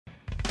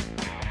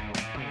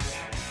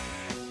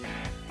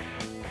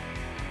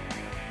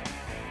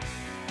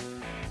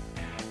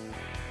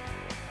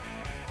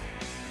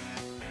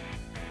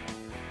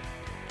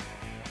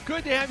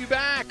Good to have you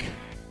back.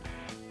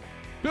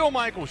 Bill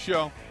Michaels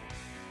Show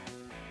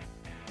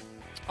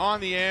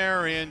on the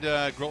air, and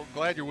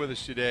glad you're with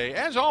us today.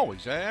 As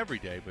always, every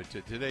day, but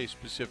today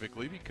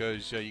specifically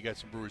because you got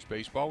some Brewers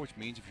baseball, which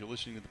means if you're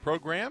listening to the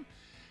program,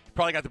 you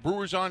probably got the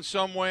Brewers on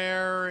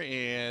somewhere,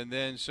 and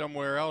then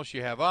somewhere else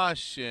you have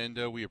us,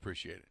 and we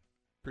appreciate it.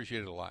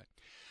 Appreciate it a lot.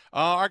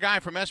 Our guy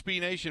from SB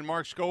Nation,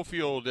 Mark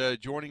Schofield,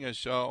 joining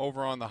us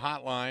over on the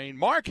hotline.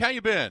 Mark, how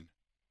you been?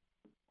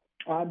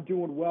 I'm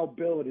doing well,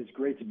 Bill. It is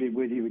great to be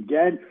with you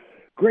again.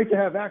 Great to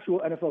have actual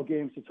NFL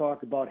games to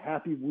talk about.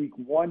 Happy week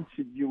one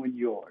to you and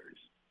yours.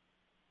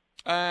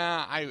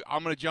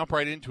 I'm going to jump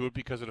right into it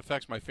because it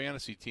affects my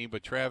fantasy team,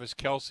 but Travis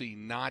Kelce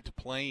not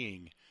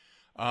playing,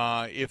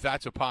 if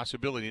that's a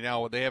possibility.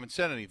 Now, they haven't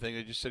said anything.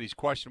 They just said he's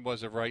questionable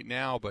as of right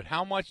now, but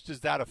how much does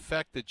that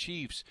affect the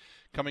Chiefs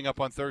coming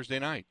up on Thursday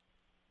night?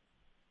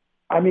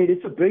 I mean,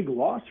 it's a big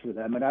loss for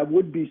them, and I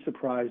would be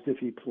surprised if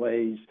he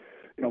plays.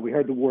 You know, we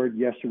heard the word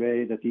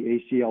yesterday that the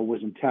ACL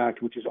was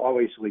intact, which is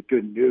obviously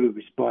good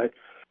news. But,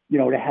 you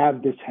know, to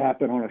have this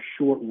happen on a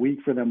short week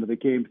for them with a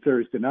game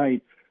Thursday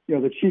night, you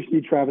know, the Chiefs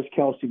need Travis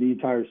Kelce the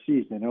entire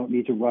season. They don't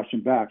need to rush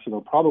him back. So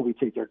they'll probably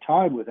take their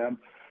time with him.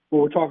 But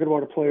we're talking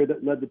about a player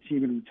that led the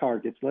team in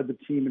targets, led the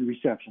team in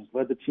receptions,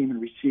 led the team in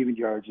receiving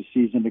yards a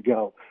season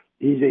ago.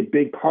 He's a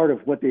big part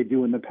of what they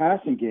do in the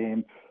passing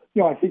game.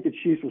 You know, I think the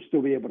Chiefs will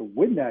still be able to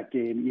win that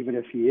game, even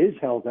if he is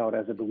held out,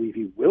 as I believe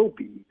he will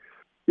be.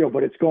 You know,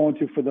 but it's going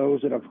to, for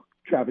those that have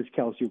Travis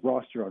Kelce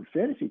roster on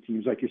fantasy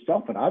teams like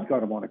yourself, and I've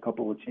got him on a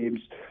couple of teams,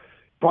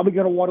 probably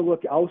going to want to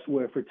look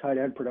elsewhere for tight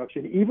end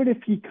production. Even if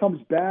he comes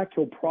back,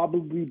 he'll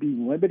probably be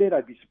limited.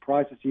 I'd be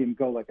surprised to see him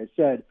go, like I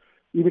said.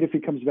 Even if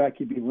he comes back,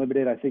 he'd be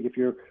limited. I think if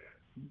you're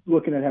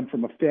looking at him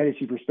from a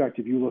fantasy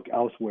perspective, you look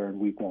elsewhere in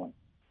week one.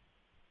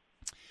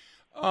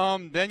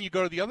 Then you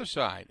go to the other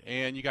side,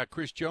 and you got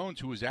Chris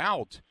Jones, who is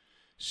out.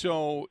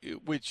 So,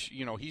 which,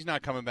 you know, he's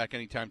not coming back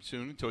anytime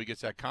soon until he gets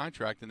that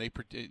contract, and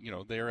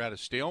they're at a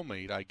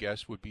stalemate, I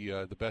guess, would be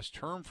the best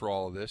term for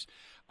all of this.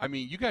 I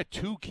mean, you got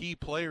two key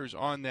players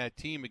on that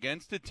team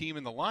against a team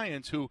in the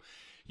Lions who,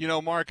 you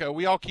know, Mark,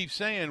 we all keep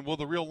saying, will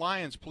the real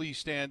Lions please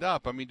stand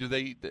up? I mean,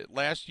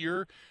 last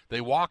year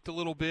they walked a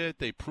little bit,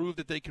 they proved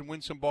that they can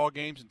win some ball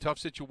games in tough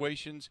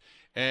situations,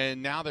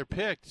 and now they're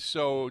picked.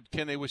 So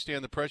can they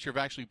withstand the pressure of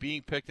actually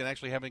being picked and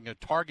actually having a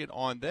target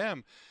on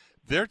them?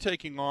 They're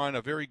taking on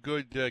a very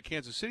good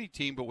Kansas City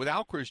team, but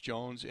without Chris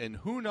Jones, and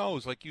who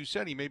knows, like you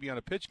said, he may be on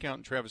a pitch count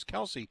in Travis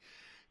Kelce.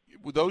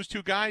 With those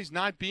two guys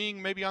not being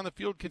maybe on the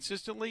field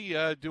consistently,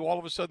 do all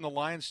of a sudden the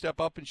Lions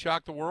step up and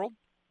shock the world?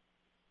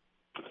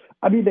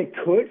 I mean, they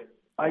could.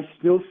 I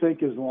still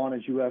think as long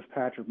as you have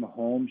Patrick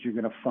Mahomes, you're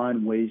going to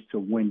find ways to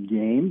win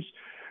games.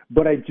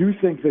 But I do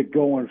think that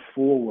going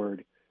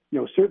forward,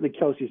 you know, certainly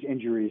Kelce's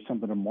injury is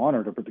something to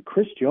monitor, but the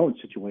Chris Jones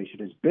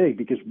situation is big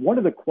because one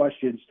of the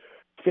questions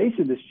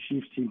facing this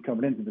Chiefs team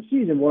coming into the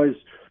season was,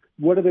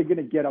 what are they going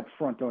to get up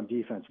front on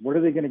defense? What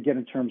are they going to get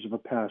in terms of a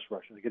pass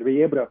rush? Are they going to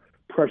be able to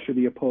pressure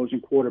the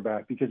opposing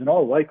quarterback? Because in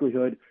all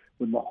likelihood,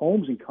 with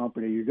Mahomes and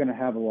company, you're going to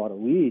have a lot of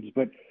leads,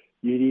 but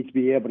you need to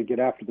be able to get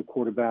after the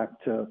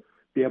quarterback to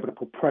be able to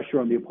put pressure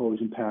on the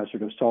opposing passer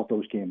to assault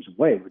those games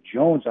away. With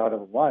Jones out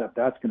of the lineup,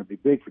 that's going to be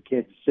big for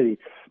Kansas City.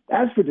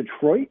 As for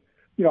Detroit,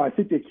 you know, I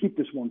think they keep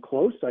this one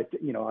close. I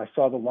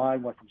saw the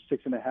line went from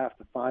 6.5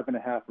 to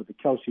 5.5 with the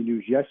Kelce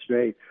news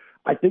yesterday.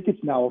 I think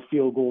it's now a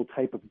field goal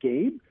type of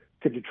game.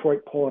 Could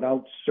Detroit pull it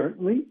out?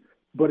 Certainly.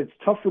 But it's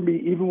tough for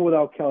me, even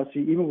without Kelce,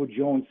 even with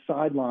Jones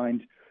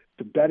sidelined,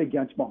 to bet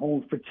against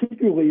Mahomes,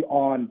 particularly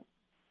on,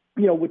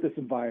 you know, with this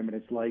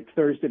environment. It's like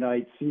Thursday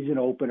night, season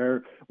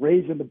opener,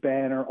 raising the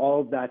banner,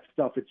 all of that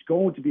stuff. It's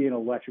going to be an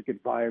electric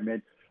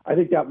environment. I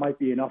think that might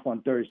be enough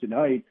on Thursday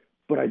night.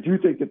 But I do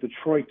think that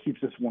Detroit keeps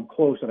this one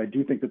close, and I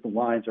do think that the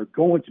Lions are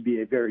going to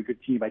be a very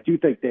good team. I do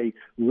think they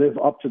live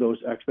up to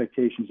those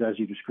expectations as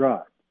you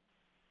described.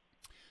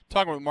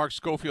 Talking with Mark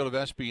Schofield of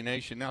SB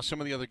Nation. Now, some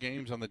of the other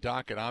games on the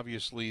docket,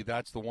 obviously,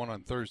 that's the one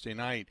on Thursday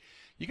night.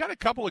 You got a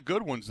couple of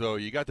good ones, though.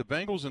 You got the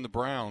Bengals and the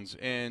Browns.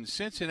 And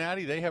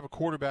Cincinnati, they have a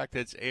quarterback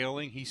that's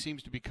ailing. He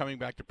seems to be coming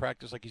back to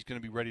practice like he's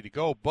going to be ready to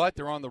go. But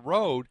they're on the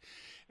road.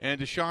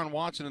 And Deshaun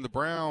Watson and the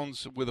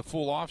Browns, with a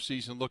full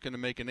offseason, looking to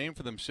make a name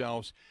for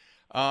themselves.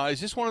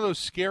 Is this one of those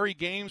scary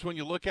games when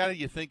you look at it,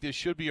 you think this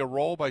should be a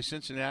roll by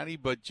Cincinnati,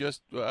 but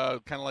just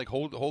kind of like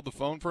hold the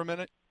phone for a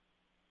minute?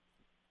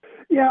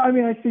 Yeah, I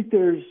mean, I think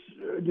there's,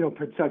 you know,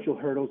 potential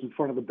hurdles in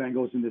front of the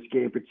Bengals in this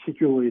game,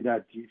 particularly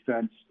that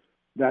defense.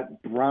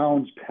 That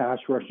Browns pass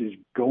rush is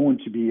going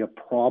to be a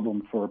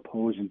problem for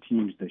opposing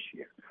teams this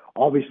year.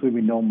 Obviously,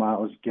 we know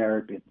Myles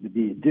Garrett,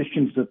 the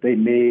additions that they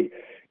made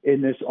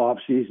in this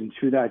offseason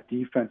to that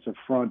defensive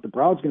front. The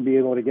Browns going to be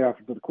able to get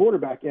after the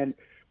quarterback. And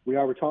we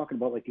were talking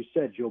about, like you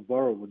said, Joe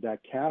Burrow with that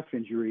calf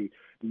injury.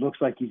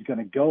 Looks like he's going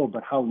to go,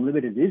 but how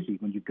limited is he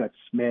when you've got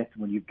Smith,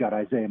 when you've got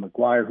Isaiah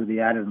McGuire, who they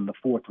added in the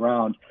fourth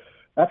round?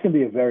 That's going to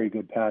be a very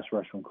good pass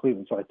rush from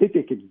Cleveland. So I think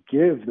they could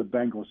give the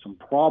Bengals some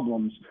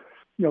problems.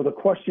 You know, the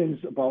questions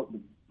about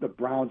the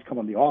Browns come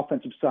on the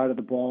offensive side of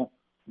the ball.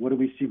 What do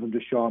we see from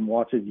Deshaun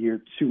Watson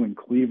year 2 in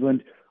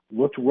Cleveland?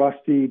 looked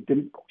rusty,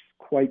 didn't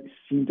quite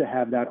seem to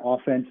have that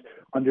offense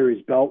under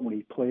his belt when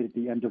he played at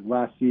the end of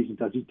last season.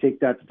 Does he take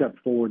that step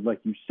forward,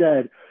 like you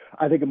said?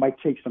 I think it might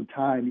take some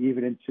time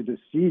even into the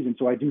season.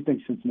 So I do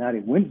think Cincinnati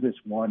wins this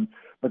one,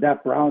 but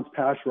that Browns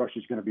pass rush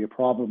is going to be a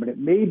problem, and it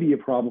may be a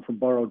problem for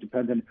Burrow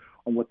depending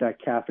on what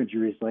that calf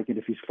injury is like and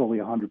if he's fully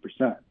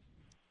 100%.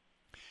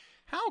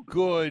 How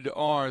good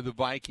are the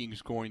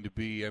Vikings going to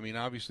be? I mean,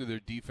 obviously their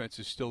defense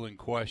is still in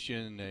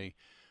question. They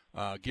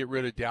get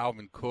rid of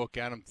Dalvin Cook,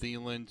 Adam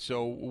Thielen.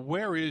 So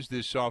where is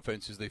this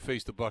offense as they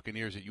face the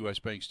Buccaneers at U.S.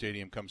 Bank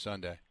Stadium come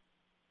Sunday?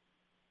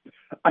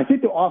 I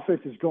think the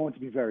offense is going to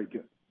be very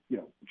good.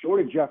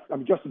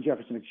 Justin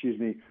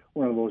Jefferson,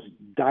 one of the most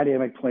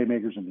dynamic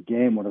playmakers in the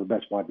game, one of the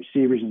best wide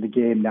receivers in the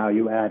game. Now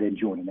you add in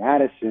Jordan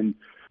Addison.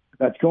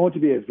 That's going to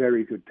be a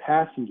very good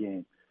passing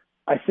game.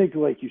 I think,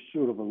 like you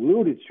sort of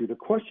alluded to, the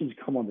questions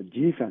come on the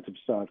defensive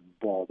side of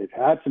the ball. They've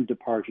had some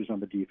departures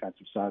on the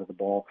defensive side of the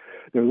ball.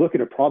 They're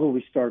looking at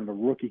probably starting a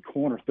rookie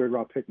corner,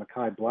 third-round pick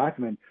Mekhi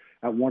Blackman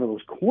at one of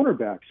those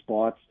cornerback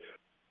spots.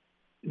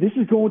 This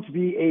is going to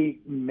be a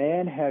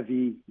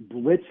man-heavy,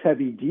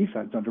 blitz-heavy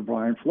defense under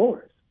Brian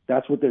Flores.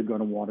 That's what they're going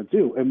to want to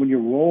do. And when you're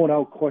rolling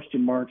out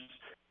question marks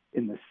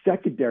in the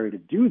secondary to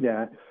do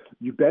that,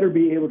 you better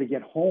be able to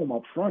get home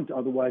up front.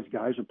 Otherwise,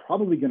 guys are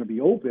probably going to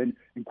be open,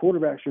 and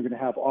quarterbacks are going to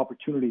have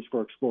opportunities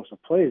for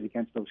explosive plays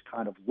against those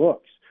kind of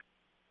looks.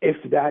 If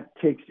that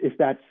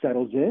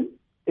settles in,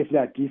 if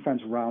that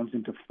defense rounds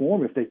into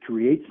form, if they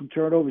create some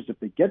turnovers, if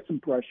they get some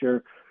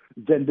pressure,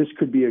 then this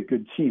could be a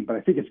good team. But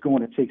I think it's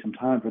going to take some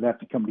time for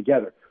that to come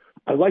together.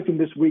 I like them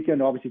this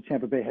weekend. Obviously,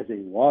 Tampa Bay has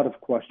a lot of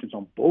questions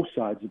on both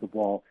sides of the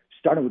ball,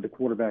 starting with the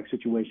quarterback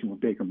situation with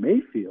Baker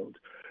Mayfield.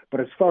 But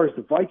as far as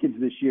the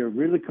Vikings this year, it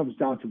really comes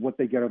down to what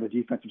they get on the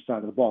defensive side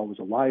of the ball. It was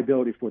a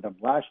liability for them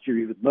last year,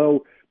 even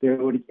though they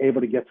were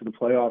able to get to the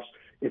playoffs.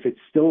 If it's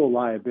still a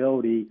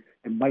liability,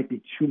 it might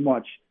be too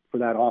much for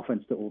that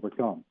offense to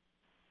overcome.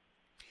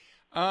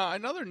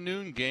 Another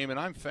noon game, and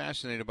I'm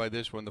fascinated by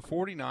this one. The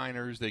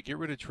 49ers, they get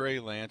rid of Trey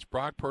Lance.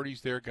 Brock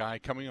Purdy's their guy,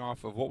 coming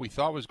off of what we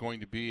thought was going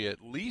to be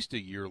at least a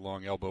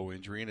year-long elbow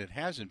injury, and it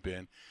hasn't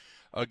been,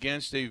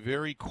 against a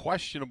very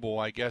questionable,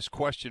 I guess,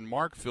 question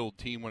mark-filled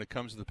team when it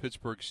comes to the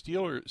Pittsburgh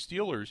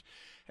Steelers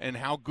and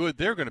how good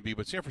they're going to be.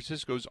 But San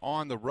Francisco's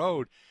on the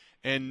road,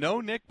 and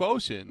no Nick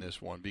Bosa in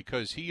this one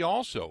because he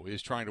also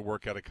is trying to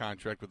work out a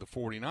contract with the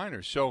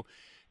 49ers. So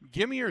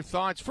give me your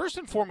thoughts. First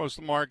and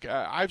foremost, Mark,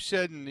 I've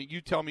said, and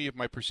you tell me if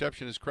my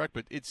perception is correct,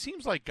 but it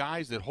seems like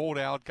guys that hold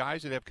out,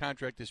 guys that have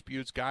contract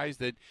disputes, guys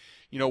that,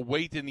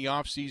 wait in the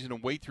offseason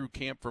and wait through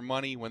camp for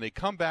money, when they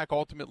come back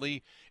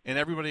ultimately and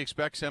everybody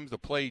expects them to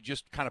play,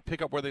 just kind of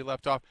pick up where they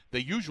left off, they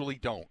usually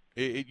don't.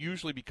 It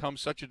usually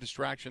becomes such a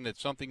distraction that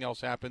something else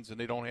happens and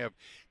they don't have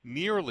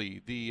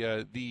nearly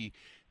the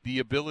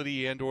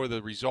ability and or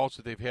the results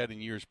that they've had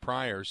in years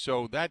prior.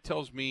 So that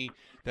tells me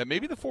that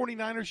maybe the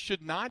 49ers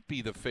should not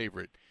be the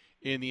favorite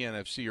in the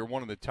NFC or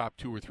one of the top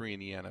 2 or 3 in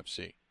the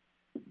NFC.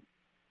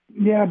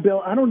 Yeah,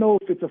 Bill, I don't know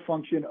if it's a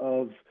function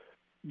of,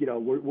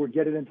 we're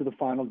getting into the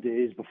final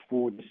days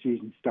before the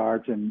season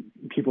starts and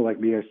people like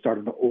me are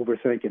starting to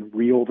overthink and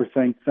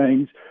re-overthink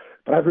things.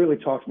 But I've really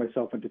talked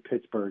myself into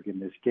Pittsburgh in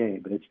this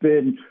game. And it's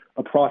been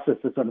a process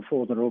that's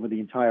unfolded over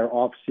the entire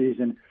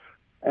offseason.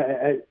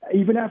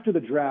 Even after the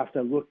draft,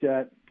 I looked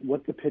at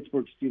what the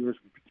Pittsburgh Steelers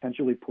were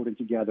potentially putting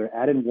together,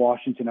 adding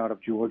Washington out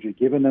of Georgia,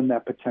 giving them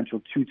that potential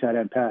 2 tight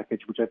end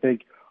package, which I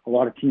think a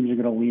lot of teams are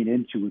going to lean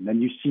into. And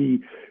then you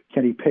see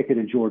Kenny Pickett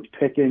and George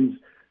Pickens.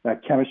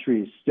 That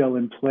chemistry is still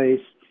in place.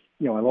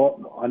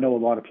 I know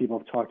a lot of people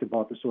have talked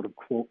about the sort of,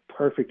 quote,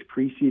 perfect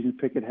preseason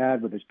Pickett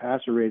had with his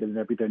passer rate and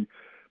everything.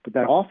 But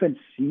that offense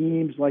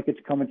seems like it's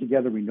coming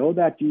together. We know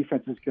that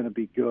defense is going to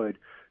be good.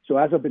 So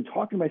as I've been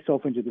talking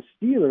myself into the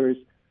Steelers,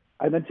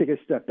 I then take a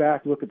step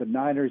back, look at the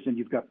Niners, and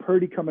you've got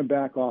Purdy coming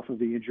back off of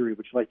the injury,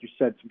 which, like you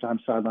said,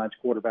 sometimes sidelines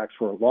quarterbacks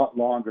for a lot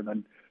longer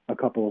than a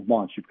couple of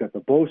months. You've got the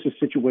Bosa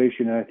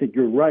situation, and I think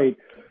you're right.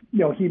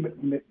 He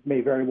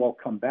may very well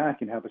come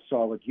back and have a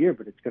solid year,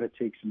 but it's going to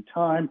take some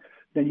time.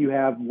 Then you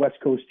have West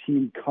Coast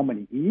team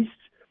coming east.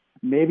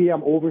 Maybe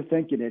I'm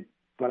overthinking it,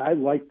 but I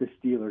like the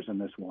Steelers in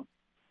this one.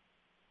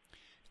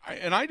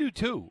 I do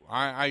too.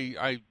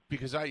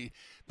 Because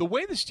the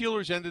way the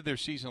Steelers ended their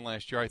season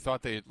last year, I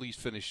thought they at least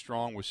finished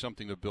strong with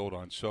something to build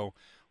on. So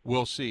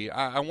we'll see.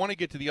 I want to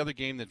get to the other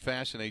game that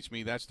fascinates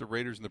me. That's the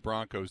Raiders and the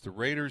Broncos. The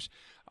Raiders,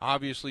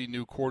 obviously,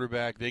 new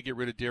quarterback. They get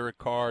rid of Derek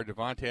Carr.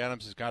 Devontae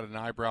Adams has got an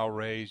eyebrow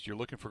raised. You're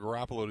looking for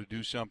Garoppolo to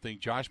do something.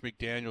 Josh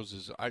McDaniels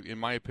is, in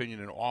my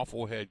opinion, an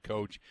awful head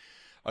coach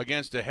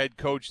against a head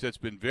coach that's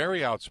been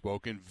very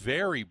outspoken,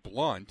 very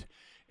blunt,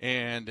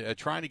 and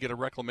trying to get a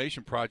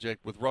reclamation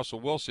project with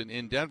Russell Wilson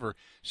in Denver.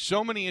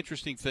 So many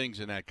interesting things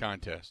in that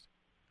contest.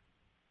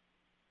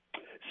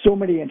 So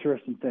many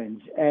interesting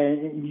things.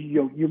 And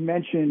you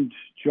mentioned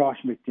Josh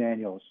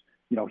McDaniels.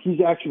 He's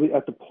actually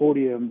at the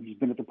podium. He's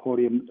been at the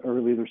podium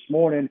earlier this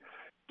morning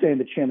saying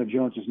that Chandler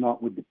Jones is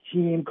not with the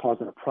team,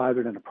 causing a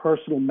private and a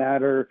personal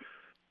matter.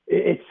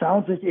 It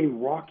sounds like a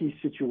rocky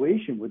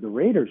situation with the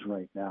Raiders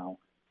right now.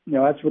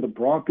 As for the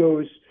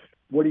Broncos,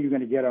 what are you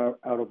going to get out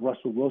of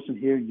Russell Wilson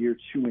here, year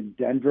 2 in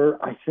Denver?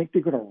 I think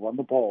they're going to run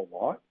the ball a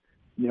lot.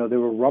 There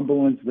were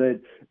rumblings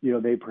that,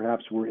 they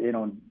perhaps were in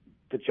on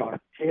the Jonathan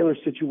Taylor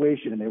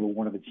situation, and they were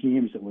one of the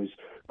teams that was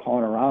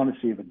calling around to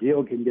see if a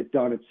deal can get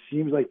done. It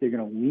seems like they're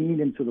going to lean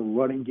into the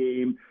running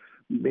game,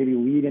 maybe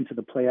lean into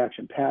the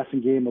play-action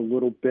passing game a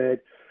little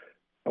bit.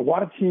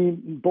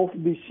 Both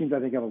of these teams, I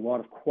think, have a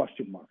lot of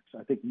question marks.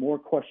 I think more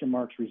question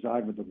marks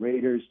reside with the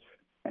Raiders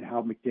and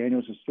how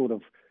McDaniels has sort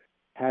of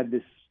had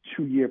this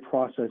 2-year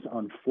process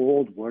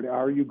unfold. What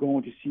are you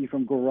going to see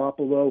from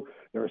Garoppolo?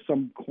 There are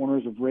some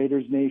corners of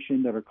Raiders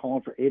Nation that are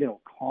calling for Aiden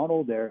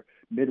O'Connell, their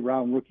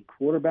mid-round rookie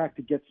quarterback,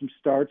 to get some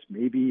starts,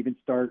 maybe even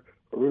start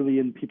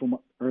earlier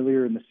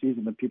in the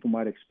season than people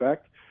might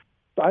expect.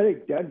 So I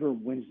think Denver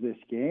wins this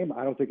game.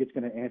 I don't think it's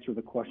going to answer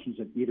the questions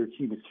that either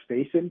team is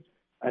facing.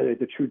 I think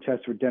the true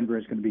test for Denver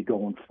is going to be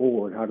going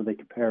forward. How do they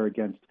compare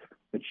against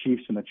the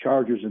Chiefs and the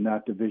Chargers in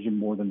that division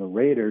more than the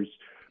Raiders?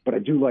 But I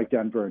do like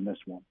Denver in this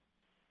one.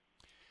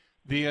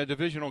 The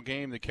divisional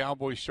game, the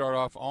Cowboys start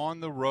off on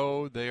the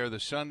road. They are the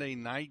Sunday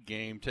night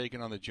game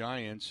taking on the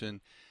Giants.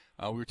 And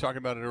we were talking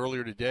about it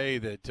earlier today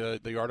that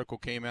the article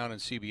came out on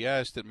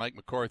CBS that Mike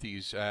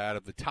McCarthy's out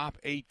of the top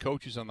 8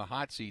 coaches on the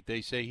hot seat.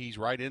 They say he's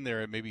right in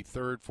there at maybe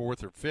 3rd,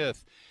 4th, or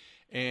 5th.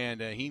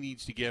 And he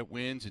needs to get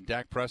wins, and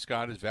Dak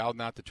Prescott has vowed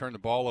not to turn the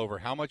ball over.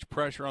 How much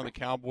pressure on the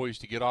Cowboys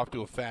to get off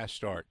to a fast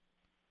start?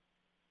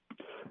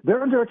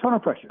 They're under a ton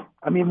of pressure.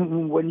 I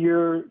mean, when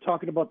you're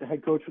talking about the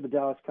head coach for the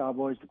Dallas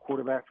Cowboys, the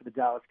quarterback for the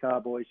Dallas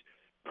Cowboys,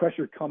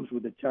 pressure comes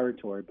with the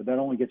territory, but that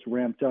only gets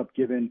ramped up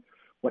given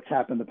what's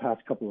happened the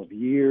past couple of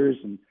years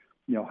and,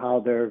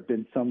 how there have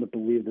been some that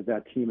believe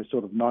that team has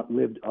sort of not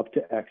lived up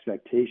to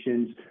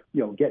expectations,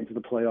 getting to the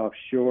playoffs,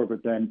 sure,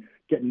 but then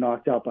getting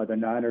knocked out by the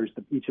Niners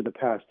each of the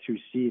past 2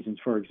 seasons,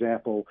 for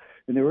example.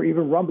 And there were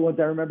even rumblings.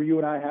 I remember you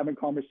and I having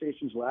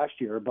conversations last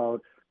year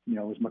about,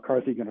 is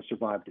McCarthy going to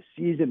survive the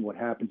season? What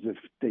happens if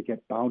they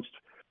get bounced,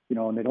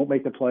 and they don't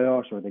make the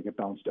playoffs or they get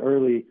bounced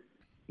early?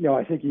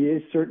 I think he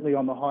is certainly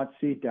on the hot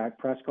seat. Dak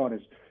Prescott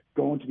is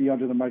going to be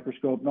under the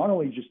microscope, not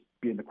only just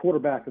being the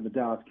quarterback of the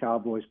Dallas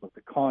Cowboys, but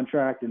the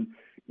contract and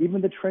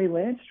even the Trey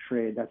Lance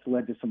trade that's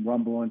led to some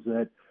rumblings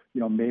that,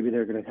 maybe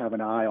they're going to have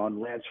an eye on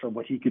Lance for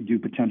what he could do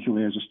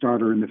potentially as a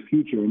starter in the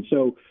future. And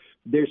so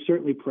there's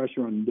certainly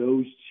pressure on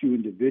those 2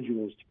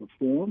 individuals to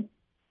perform.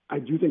 I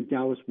do think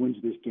Dallas wins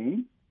this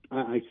game.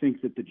 I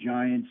think that the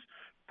Giants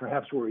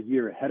perhaps were a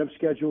year ahead of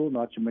schedule.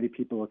 Not too many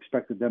people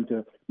expected them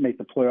to make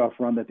the playoff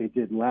run that they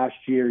did last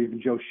year. Even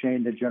Joe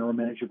Shane, the general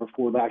manager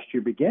before last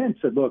year began,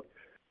 said, look,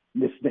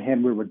 this is the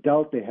hand we were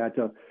dealt. They had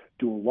to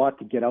do a lot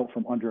to get out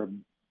from under a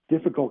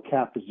difficult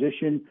cap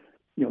position.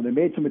 They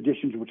made some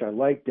additions, which I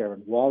like,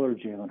 Darren Waller,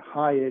 Jalen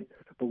Hyatt.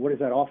 But what does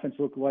that offense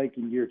look like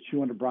in year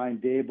 2 under Brian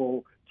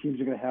Daboll? Teams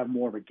are going to have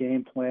more of a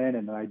game plan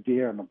and an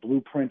idea and a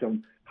blueprint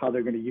on how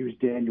they're going to use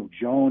Daniel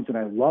Jones. And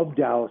I love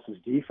Dallas's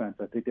defense.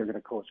 I think they're going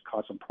to cause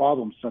some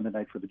problems Sunday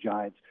night for the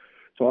Giants.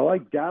 So I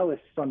like Dallas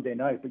Sunday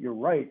night. But you're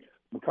right.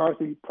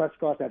 McCarthy,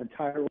 Prescott, that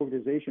entire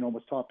organization,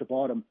 almost top to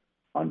bottom,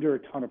 under a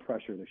ton of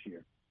pressure this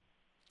year.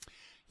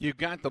 You've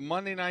got the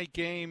Monday night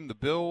game, the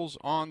Bills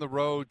on the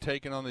road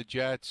taking on the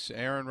Jets.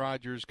 Aaron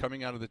Rodgers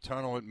coming out of the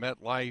tunnel at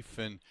MetLife,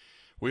 and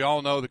we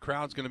all know the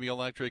crowd's going to be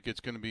electric. It's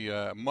going to be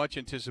a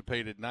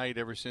much-anticipated night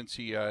ever since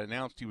he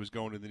announced he was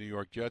going to the New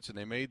York Jets, and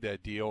they made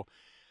that deal.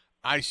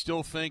 I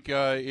still think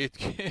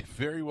it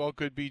very well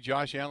could be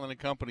Josh Allen and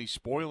company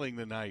spoiling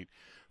the night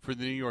for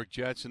the New York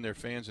Jets and their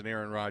fans and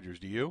Aaron Rodgers.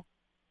 Do you?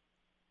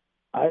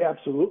 I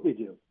absolutely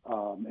do.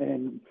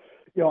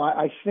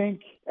 I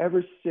think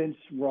ever since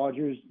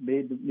Rodgers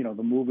made,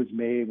 the move was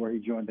made where he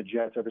joined the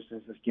Jets, ever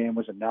since this game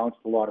was announced,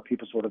 a lot of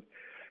people sort of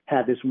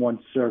had this one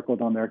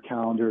circled on their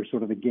calendar,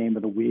 sort of the game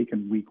of the week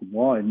in week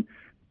 1.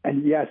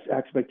 And yes,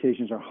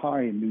 expectations are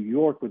high in New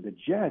York with the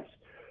Jets,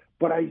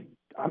 but I'm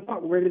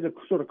not ready to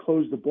sort of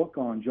close the book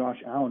on Josh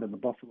Allen and the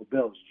Buffalo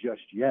Bills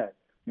just yet.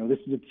 This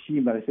is a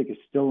team that I think is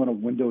still in a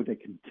window to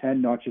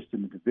contend, not just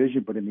in the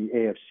division, but in the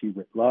AFC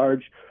writ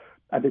large.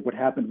 I think what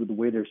happened with the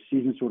way their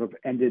season sort of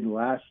ended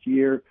last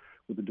year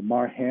with the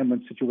Damar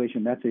Hamlin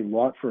situation, that's a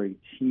lot for a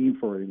team,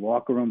 for a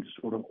locker room to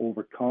sort of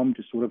overcome,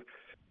 to sort of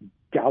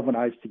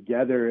galvanize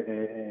together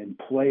and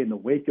play in the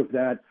wake of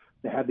that.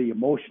 They had the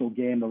emotional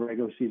game, the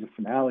regular season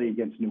finale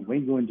against New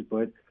England,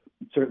 but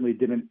it certainly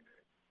didn't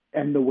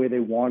end the way they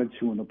wanted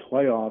to in the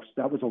playoffs.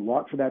 That was a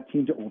lot for that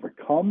team to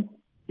overcome.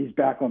 He's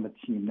back on the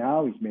team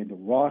now. He's made the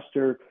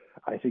roster.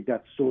 I think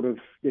that's sort of,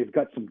 they've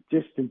got some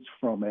distance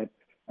from it.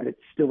 And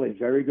it's still a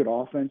very good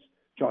offense.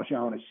 Josh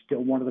Allen is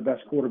still one of the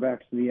best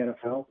quarterbacks in the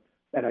NFL.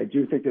 And I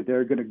do think that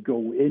they're going to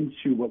go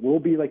into what will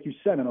be, like you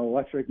said, an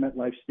electric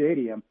MetLife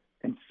Stadium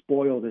and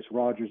spoil this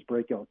Rodgers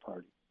breakout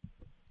party.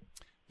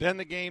 Then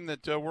the game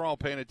that we're all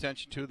paying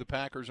attention to, the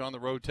Packers on the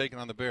road taking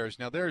on the Bears.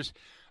 Now, there's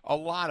a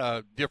lot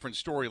of different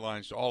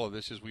storylines to all of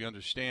this, as we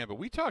understand. But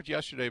we talked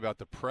yesterday about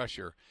the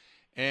pressure.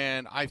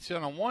 And I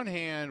said, on one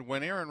hand,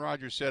 when Aaron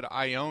Rodgers said,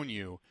 I own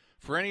you,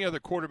 for any other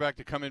quarterback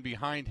to come in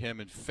behind him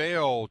and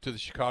fail to the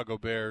Chicago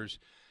Bears,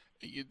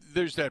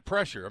 there's that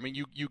pressure. I mean,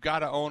 you got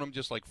to own them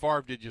just like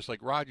Favre did, just like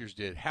Rodgers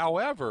did.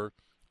 However,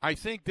 I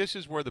think this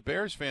is where the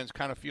Bears fans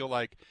kind of feel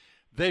like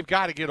they've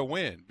got to get a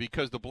win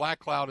because the black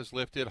cloud is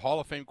lifted, Hall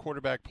of Fame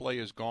quarterback play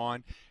is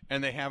gone,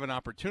 and they have an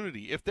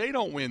opportunity. If they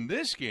don't win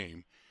this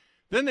game,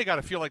 then they got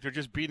to feel like they're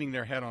just beating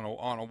their head on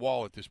a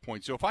wall at this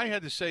point. So if I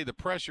had to say the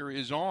pressure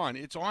is on,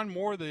 it's on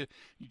more the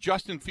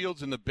Justin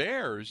Fields and the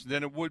Bears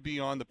than it would be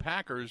on the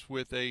Packers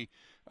with a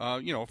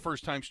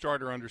first-time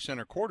starter under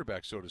center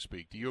quarterback, so to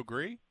speak. Do you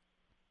agree?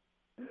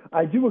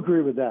 I do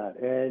agree with that.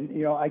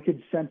 And, I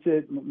could sense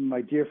it.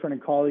 My dear friend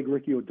and colleague,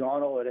 Ricky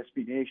O'Donnell at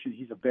SB Nation,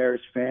 he's a Bears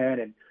fan,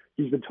 and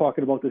he's been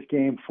talking about this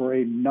game for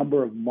a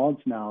number of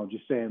months now,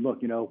 just saying,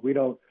 look,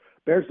 if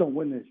Bears don't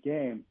win this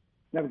game,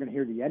 never going to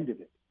hear the end of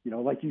it.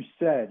 Like you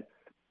said,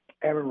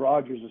 Aaron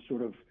Rodgers has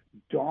sort of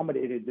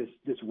dominated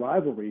this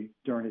rivalry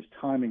during his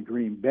time in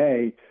Green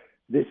Bay.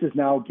 This is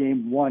now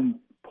game one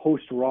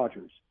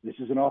post-Rodgers. This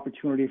is an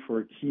opportunity for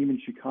a team in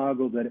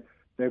Chicago that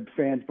their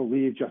fans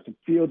believe Justin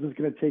Fields is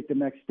going to take the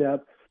next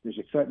step. There's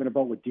excitement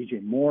about what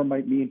DJ Moore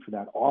might mean for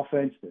that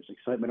offense. There's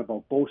excitement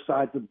about both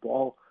sides of the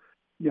ball.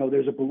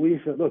 There's a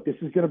belief that, look, this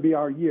is going to be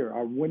our year.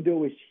 Our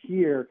window is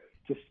here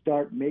to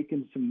start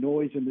making some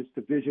noise in this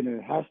division, and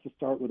it has to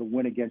start with a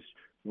win against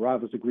the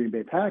rivals, the Green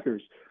Bay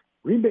Packers.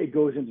 Green Bay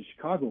goes into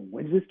Chicago and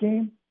wins this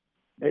game,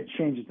 it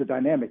changes the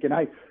dynamic. And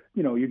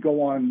you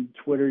go on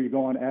Twitter, you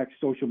go on X,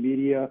 social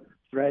media,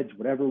 Threads,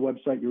 whatever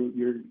website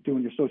you're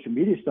doing your social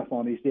media stuff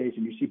on these days,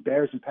 and you see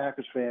Bears and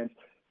Packers fans,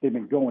 they've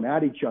been going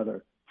at each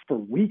other for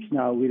weeks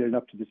now leading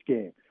up to this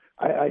game.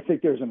 I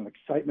think there's an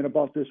excitement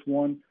about this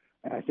one,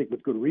 and I think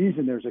with good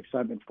reason there's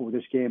excitement for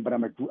this game, but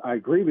I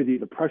agree with you.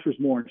 The pressure's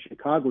more on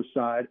Chicago's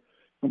side.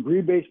 From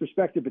Green Bay's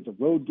perspective, it's a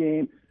road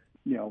game.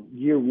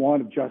 Year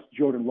one of just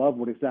Jordan Love,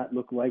 what does that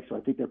look like? So I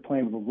think they're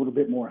playing with a little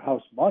bit more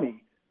house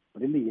money,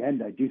 but in the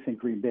end, I do think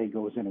Green Bay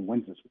goes in and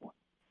wins this one.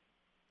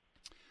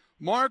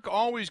 Mark,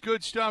 always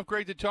good stuff.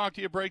 Great to talk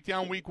to you. Break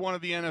down week one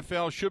of the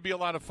NFL. Should be a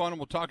lot of fun, and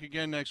we'll talk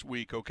again next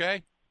week,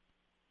 okay?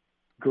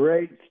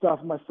 Great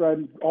stuff, my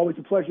friend. Always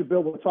a pleasure,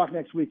 Bill. We'll talk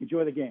next week.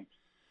 Enjoy the games.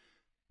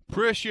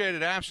 Appreciate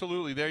it.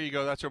 Absolutely. There you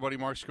go. That's our buddy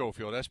Mark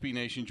Schofield, SB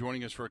Nation,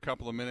 joining us for a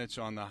couple of minutes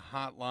on the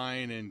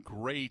hotline, and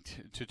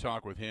great to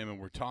talk with him.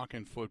 And we're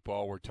talking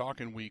football. We're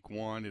talking week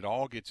one. It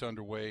all gets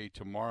underway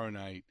tomorrow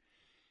night,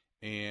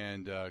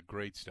 and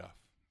great stuff.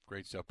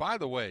 Great stuff. By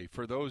the way,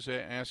 for those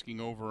asking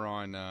over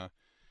on the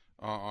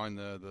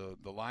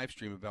live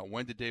stream about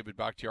when did David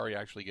Bakhtiari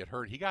actually get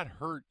hurt, he got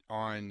hurt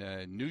on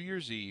New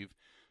Year's Eve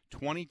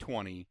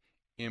 2020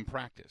 in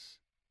practice.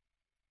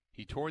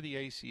 He tore the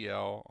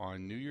ACL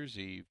on New Year's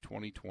Eve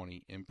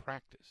 2020 in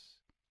practice,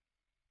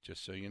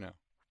 just so you know.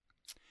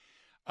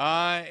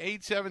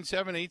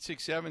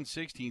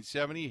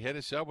 877-867-1670. Hit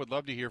us up. Would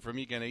love to hear from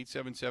you again.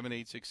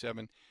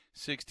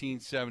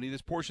 877-867-1670.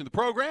 This portion of the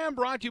program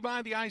brought to you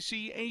by the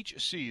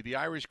ICHC, the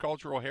Irish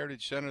Cultural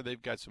Heritage Center. They've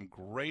got some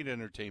great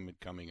entertainment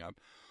coming up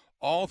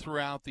all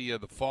throughout the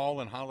fall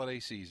and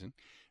holiday season.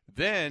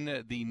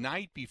 Then the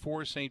night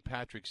before St.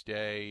 Patrick's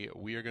Day,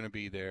 we are going to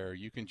be there.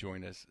 You can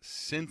join us.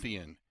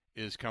 Cynthian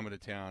is coming to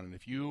town, and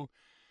if you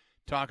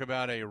talk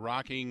about a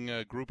rocking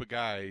group of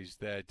guys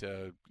that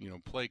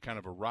play kind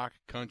of a rock,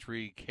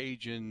 country,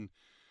 Cajun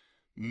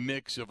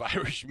mix of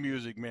Irish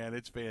music, man,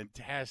 it's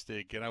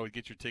fantastic. And I would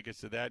get your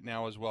tickets to that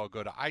now as well.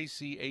 Go to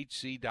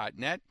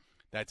ICHC.net.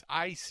 That's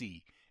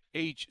ICHC.net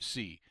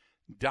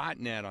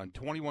on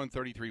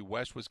 2133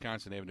 West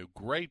Wisconsin Avenue.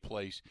 Great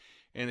place.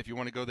 And if you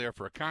want to go there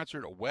for a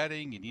concert, a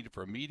wedding, you need it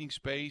for a meeting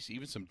space,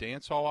 even some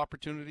dance hall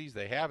opportunities,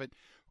 they have it.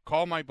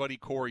 Call my buddy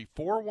Corey,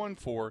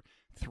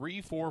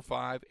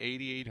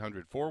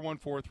 414-345-8800.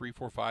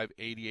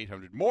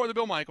 414-345-8800. More of the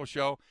Bill Michaels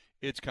Show.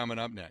 It's coming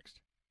up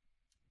next.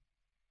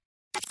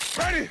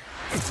 Ready?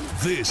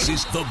 This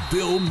is the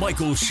Bill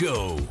Michaels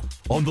Show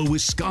on the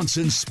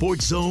Wisconsin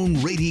Sports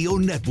Zone Radio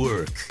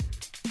Network.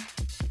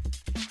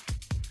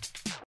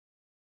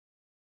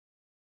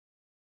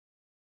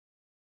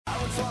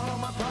 I would swallow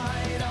my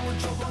pride, I would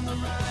choke on the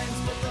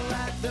rhymes, but the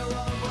lack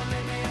thereof will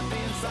make me empty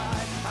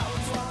inside. I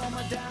would swallow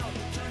my doubt,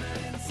 turn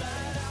it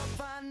inside out,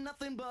 find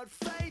nothing but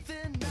faith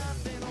in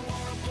nothing. I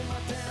wanna put my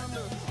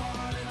tender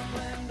heart in a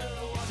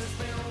blender, watch it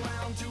spin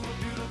around to a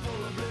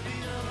beautiful oblivion.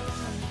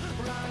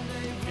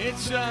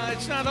 It's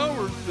not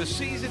over. The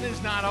season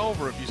is not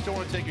over. If you still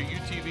want to take your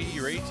UTV,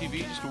 your ATV,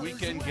 just a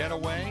weekend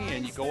getaway,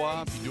 and you go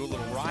up, you do a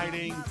little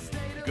riding,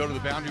 you go to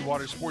the Boundary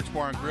Waters Sports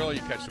Bar and Grill,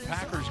 you catch the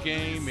Packers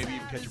game, maybe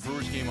even catch a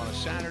Brewers game on a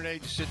Saturday,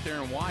 just sit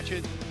there and watch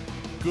it.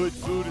 Good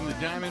food in the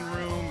diamond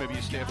room, maybe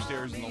you stay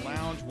upstairs in the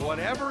lounge,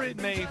 whatever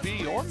it may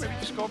be, or maybe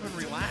just go up and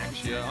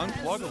relax. You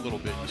unplug a little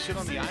bit. You sit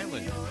on the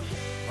island,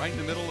 right in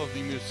the middle of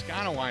the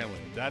Muscano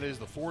Island. That is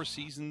the Four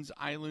Seasons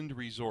Island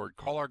Resort.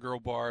 Call our girl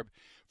Barb.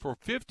 For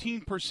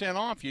 15%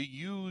 off, you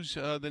use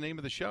the name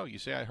of the show. You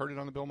say, I heard it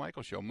on the Bill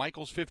Michaels Show.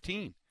 Michaels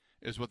 15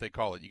 is what they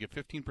call it. You get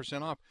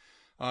 15% off.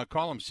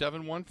 Call them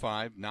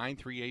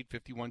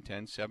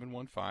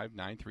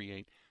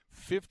 715-938-5110,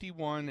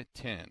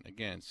 715-938-5110.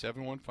 Again,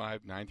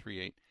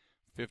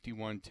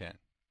 715-938-5110.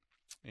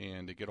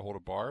 and to get a hold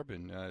of Barb,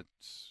 and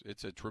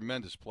it's a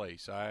tremendous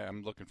place.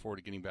 I'm looking forward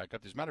to getting back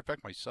up. As a matter of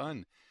fact, my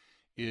son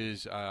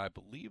is, I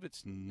believe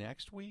it's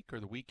next week or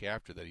the week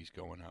after that he's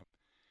going up.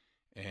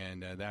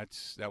 And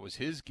that was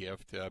his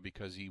gift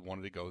because he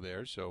wanted to go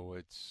there, so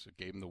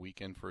gave him the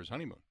weekend for his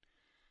honeymoon,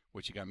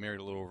 which he got married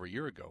a little over a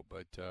year ago.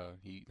 But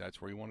that's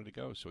where he wanted to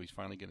go, so he's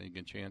finally getting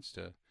a chance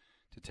to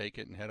take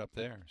it and head up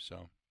there.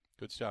 So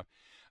good stuff.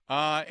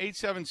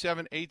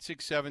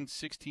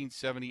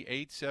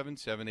 877-867-1670,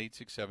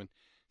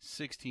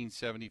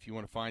 877-867-1670 if you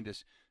want to find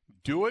us.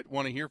 Do it.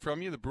 Want to hear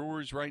from you. The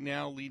Brewers right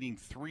now leading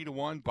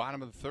 3-1,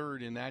 bottom of the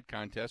third in that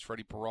contest.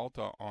 Freddie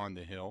Peralta on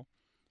the hill.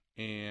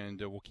 And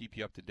we'll keep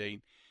you up to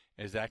date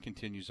as that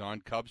continues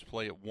on. Cubs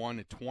play at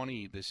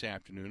 1:20 this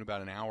afternoon.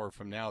 About an hour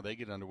from now, they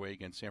get underway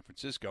against San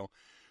Francisco.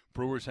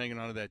 Brewers hanging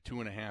on to that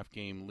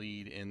 2.5-game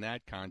lead in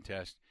that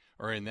contest,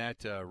 or in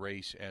that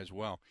race as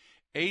well.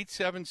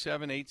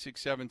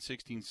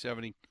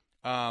 877-867-1670.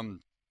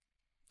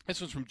 This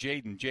one's from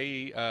Jaden.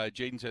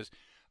 Jaden says,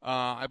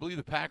 I believe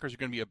the Packers are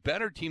going to be a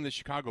better team than the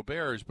Chicago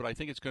Bears, but I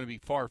think it's going to be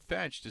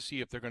far-fetched to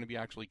see if they're going to be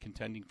actually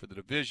contending for the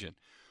division.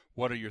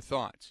 What are your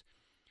thoughts?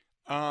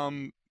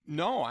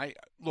 No, I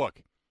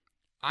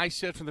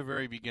said from the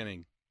very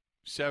beginning,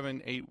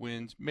 7, 8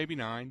 wins, maybe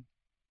 9,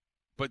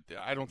 but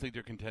I don't think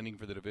they're contending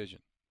for the division.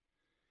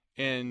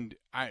 And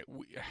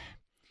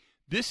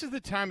this is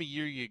the time of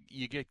year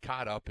you get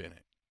caught up in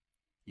it.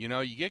 You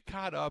know, you get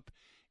caught up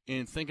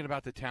in thinking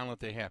about the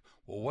talent they have.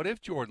 Well, what if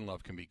Jordan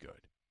Love can be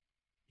good?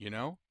 You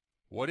know,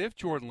 what if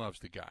Jordan Love's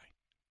the guy?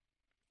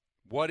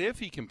 What if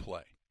he can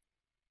play?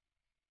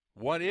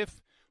 What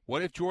if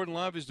Jordan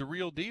Love is the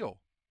real deal?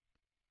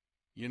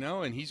 You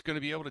know, and he's going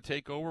to be able to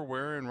take over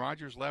where Aaron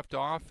Rodgers left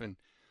off. And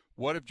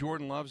what if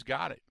Jordan Love's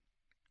got it?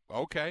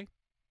 Okay.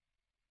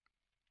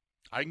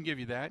 I can give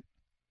you that.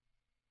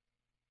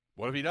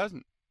 What if he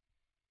doesn't?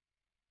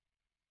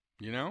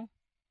 You know?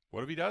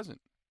 What if he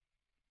doesn't?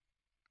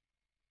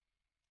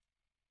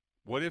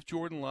 What if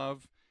Jordan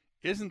Love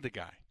isn't the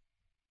guy?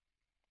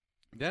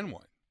 Then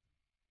what?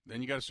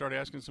 Then you got to start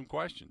asking some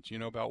questions, you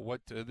know, about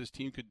what this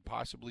team could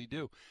possibly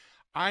do.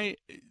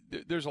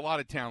 There's a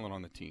lot of talent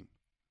on the team.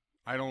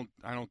 I don't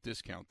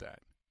discount that.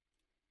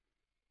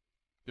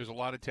 There's a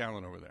lot of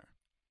talent over there.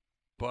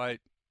 But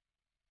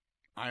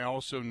I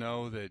also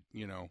know that,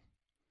 you know,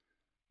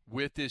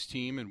 with this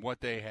team and what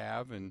they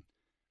have, and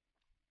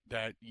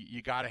that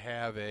you got to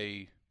have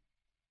a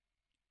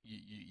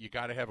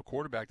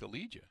quarterback to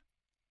lead you.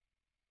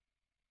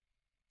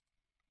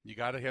 You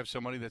got to have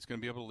somebody that's going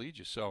to be able to lead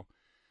you. So,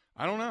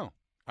 I don't know.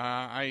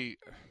 I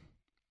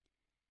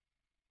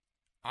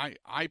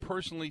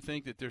personally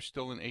think that they're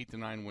still an 8 to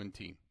 9 win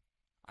team.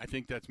 I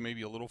think that's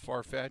maybe a little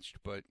far-fetched,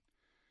 but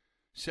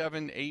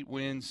 7, 8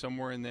 wins,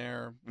 somewhere in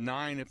there.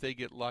 9 if they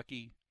get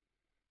lucky.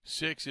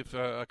 6 if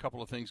a couple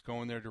of things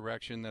go in their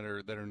direction that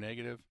are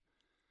negative.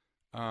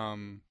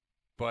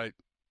 But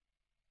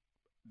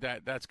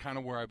that's kind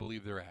of where I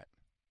believe they're at.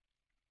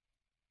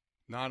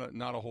 Not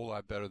a whole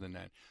lot better than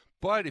that.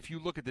 But if you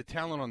look at the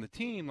talent on the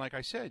team, like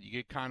I said, you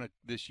get kind of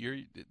this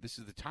year, this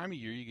is the time of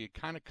year you get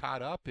kind of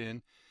caught up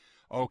in,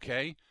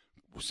 okay,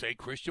 say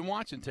Christian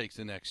Watson takes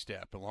the next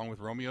step, along with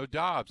Romeo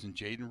Doubs, and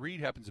Jaden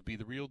Reed happens to be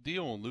the real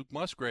deal, and Luke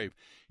Musgrave,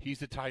 he's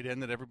the tight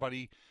end that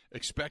everybody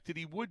expected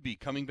he would be,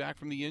 coming back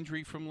from the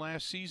injury from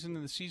last season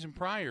and the season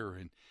prior.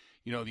 And,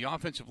 you know, the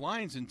offensive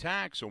line's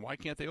intact, so why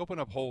can't they open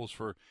up holes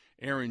for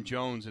Aaron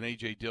Jones and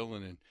A.J.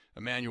 Dillon and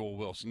Emmanuel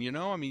Wilson? You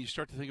know, I mean, you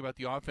start to think about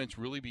the offense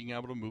really being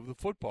able to move the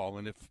football.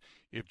 And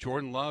if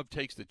Jordan Love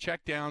takes the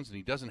checkdowns and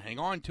he doesn't hang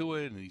on to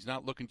it and he's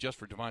not looking just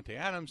for Devontae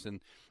Adams,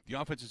 then the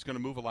offense is going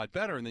to move a lot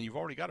better. And then you've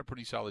already got a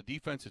pretty solid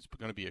defense. It's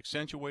going to be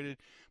accentuated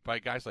by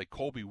guys like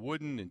Colby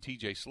Wooden and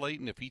T.J.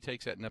 Slayton. If he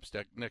takes that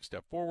next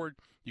step forward,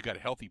 you got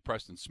a healthy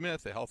Preston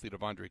Smith, a healthy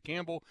Devondre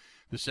Campbell,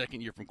 the second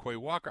year from Quay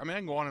Walker. I mean, I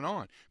can go on and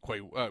on.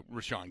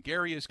 Rashawn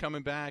Gary is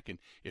coming back, and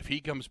if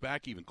he comes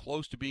back even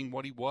close to being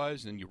what he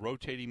was, and you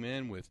rotate him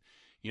in with,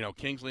 you know,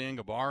 Kingsley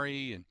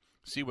Angabari and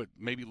see what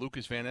maybe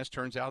Lucas Van Ness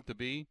turns out to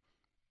be,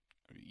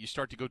 you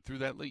start to go through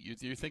that league.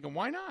 You're thinking,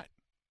 why not?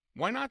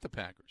 Why not the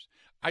Packers?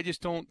 I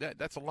just don't.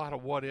 That's a lot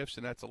of what ifs,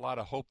 and that's a lot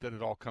of hope that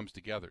it all comes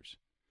together.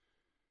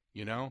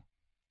 You know?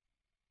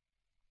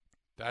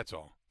 That's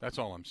all. That's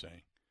all I'm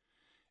saying.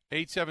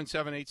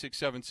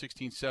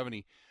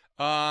 877-867-1670.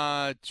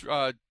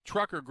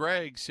 Trucker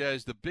Greg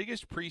says the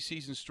biggest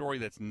preseason story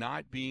that's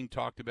not being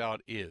talked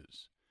about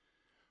is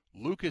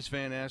Lucas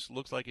Van Ness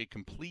looks like a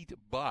complete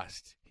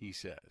bust, he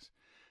says.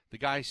 The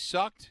guy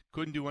sucked,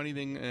 couldn't do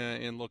anything,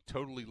 and looked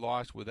totally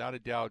lost. Without a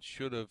doubt,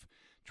 should have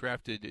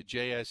drafted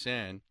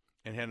JSN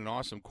and had an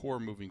awesome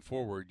core moving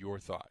forward. Your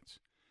thoughts?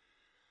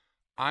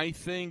 I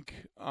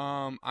think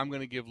I'm going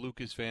to give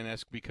Lucas Van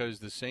Ness, because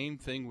the same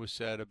thing was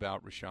said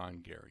about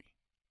Rashawn Gary.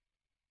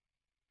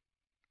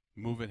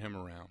 Moving him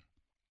around.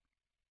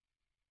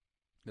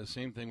 The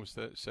same thing was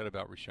said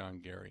about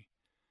Rashawn Gary.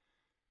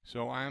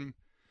 So I'm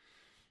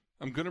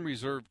going to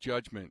reserve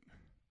judgment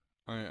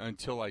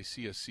until I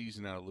see a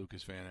season out of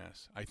Lucas Van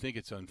Ness. I think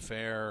it's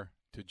unfair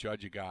to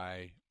judge a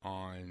guy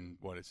on,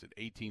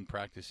 18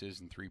 practices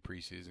and 3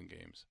 preseason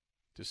games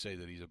to say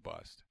that he's a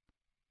bust.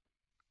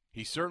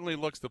 He certainly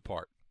looks the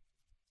part.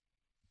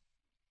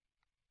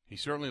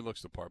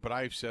 But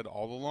I've said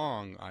all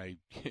along,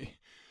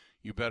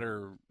 you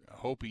better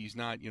hope he's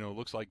not,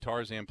 looks like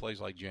Tarzan, plays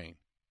like Jane.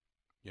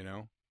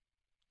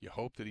 You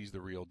hope that he's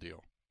the real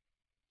deal,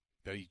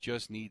 that he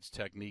just needs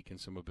technique and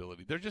some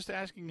ability. They're just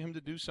asking him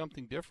to do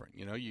something different.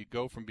 You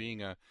go from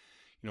being a,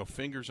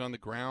 fingers on the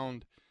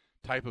ground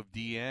type of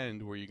D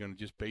end where you're going to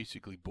just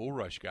basically bull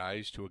rush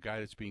guys to a guy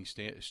that's being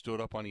stood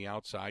up on the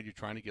outside. You're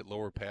trying to get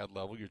lower pad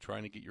level. You're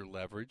trying to get your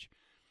leverage,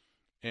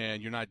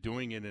 and you're not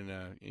doing it in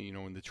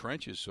in the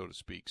trenches, so to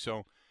speak.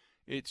 So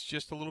it's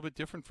just a little bit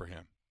different for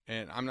him.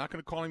 And I'm not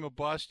going to call him a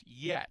bust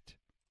yet.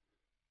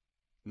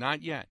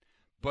 Not yet.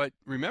 But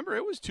remember,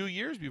 it was 2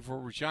 years before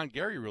Rashawn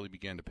Gary really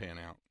began to pan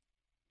out.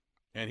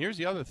 And here's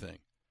the other thing.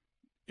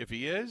 If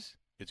he is,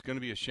 it's going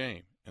to be a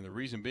shame. And the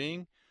reason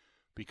being,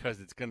 because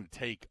it's going to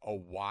take a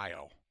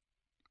while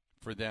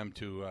for them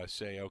to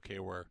say, okay,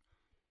 we're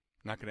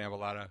not going to have a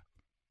lot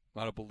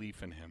of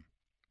belief in him.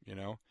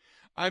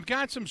 I've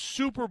got some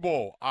Super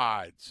Bowl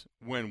odds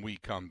when we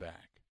come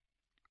back.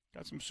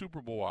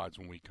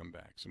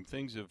 Some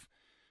things have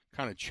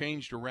kind of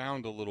changed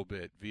around a little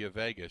bit via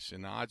Vegas,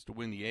 and the odds to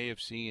win the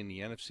AFC and the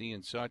NFC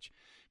and such.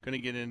 Going to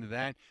get into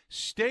that.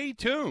 Stay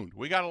tuned.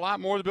 We got a lot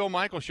more of the Bill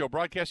Michaels Show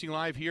broadcasting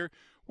live here.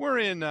 We're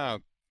in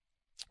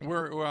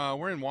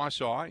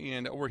Wausau,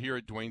 and we're here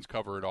at Dwayne's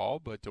Cover It All,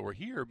 but we're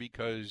here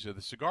because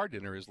the cigar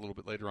dinner is a little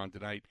bit later on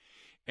tonight.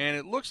 And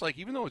it looks like,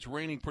 even though it's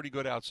raining pretty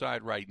good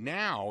outside right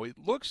now, it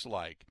looks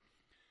like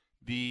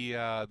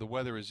the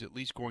weather is at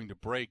least going to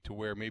break to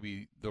where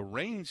maybe the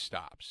rain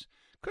stops.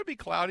 Could be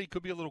cloudy,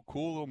 could be a little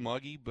cool, a little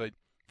muggy, but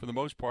for the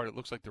most part, it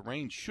looks like the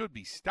rain should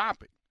be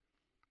stopping.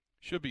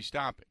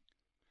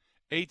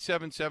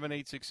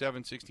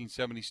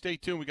 877-867-1670. Stay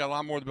tuned. We got a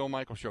lot more of the Bill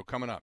Michaels Show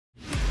coming up.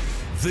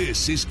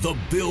 This is the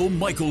Bill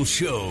Michaels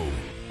Show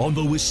on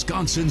the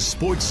Wisconsin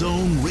Sports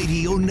Zone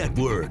Radio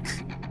Network.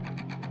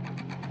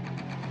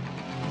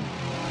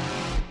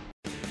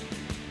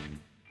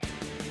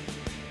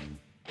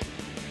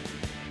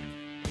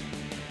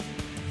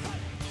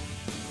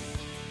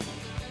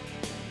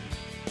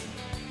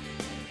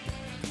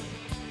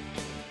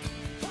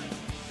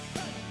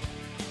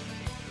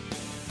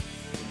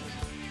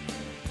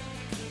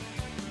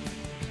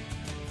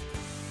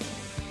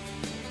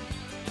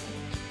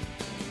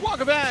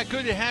 Welcome back.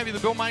 Good to have you, the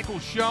Bill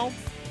Michaels Show.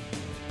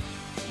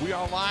 We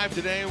are live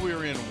today. We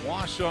are in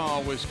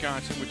Wausau,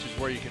 Wisconsin, which is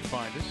where you can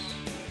find us.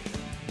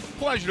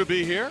 Pleasure to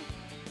be here.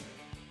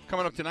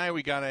 Coming up tonight,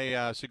 we got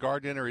a cigar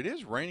dinner. It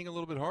is raining a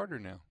little bit harder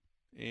now.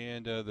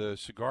 And the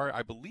cigar,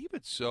 I believe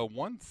it's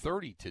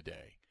 1:30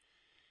 today,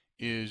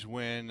 is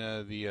when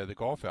the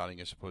golf outing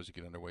is supposed to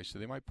get underway. So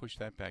they might push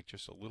that back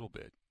just a little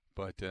bit.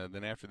 But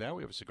then after that,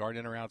 we have a cigar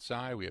dinner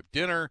outside. We have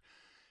dinner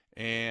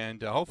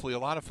and hopefully a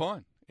lot of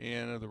fun.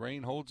 And the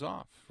rain holds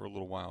off for a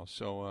little while.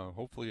 So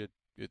hopefully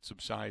it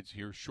subsides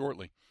here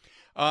shortly.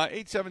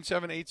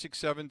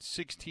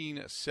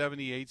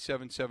 877-867-1670,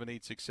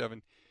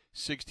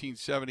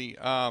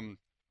 877-867-1670.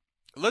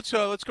 Let's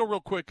go real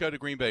quick to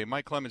Green Bay.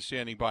 Mike Clemens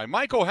standing by.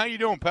 Michael, how you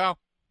doing, pal?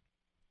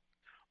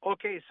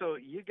 Okay, so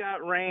you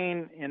got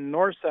rain in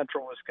north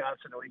central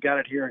Wisconsin, and we got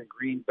it here in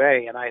Green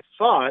Bay. And I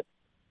thought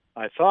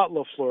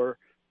LaFleur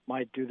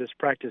might do this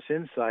practice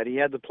inside. He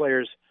had the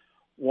players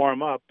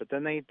warm up, but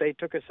then they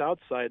took us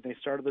outside and they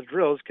started the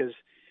drills because,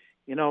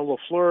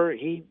 LaFleur,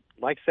 he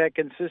likes that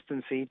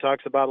consistency. He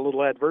talks about a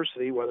little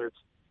adversity, whether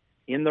it's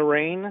in the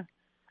rain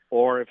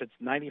or if it's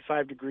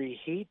 95-degree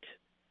heat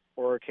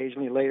or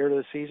occasionally later in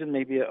the season,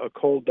 maybe a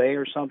cold day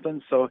or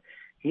something. So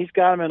he's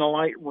got them in a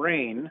light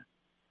rain.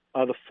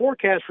 The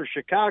forecast for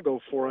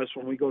Chicago for us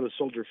when we go to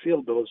Soldier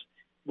Field, Bill,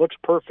 looks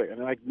perfect. I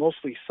mean, like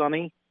mostly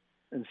sunny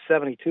and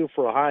 72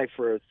 for a high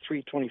for a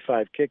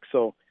 325 kick,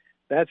 so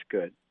that's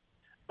good.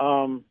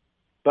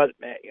 But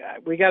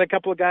we got a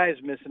couple of guys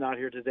missing out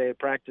here today at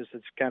practice.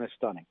 It's kind of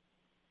stunning.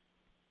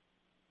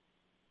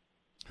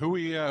 Who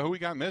we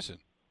got missing?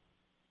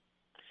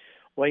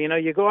 Well,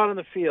 you go out on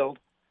the field,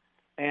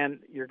 and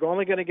you're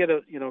only going to get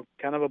a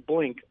kind of a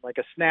blink, like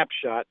a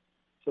snapshot.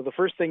 So the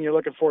first thing you're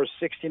looking for is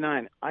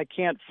 69. I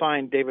can't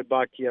find David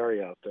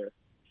Bakhtiari out there.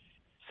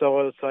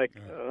 So it's like,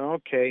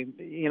 okay,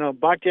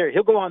 Bakhtiari,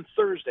 he'll go on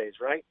Thursdays,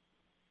 right?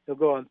 He'll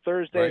go on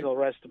Thursday, right. They'll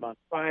rest him on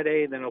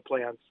Friday, then he'll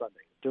play on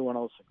Sunday. Do one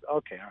of those things.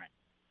 Okay, all right.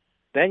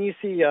 Then you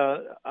see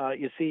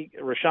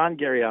Rashawn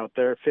Gary out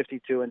there,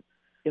 52, and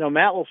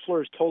Matt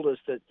LaFleur's told us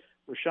that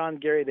Rashawn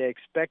Gary, they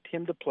expect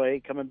him to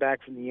play coming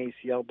back from the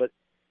ACL, but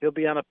he'll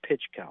be on a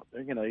pitch count.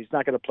 He's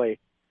not going to play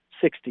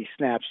 60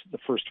 snaps the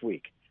first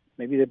week.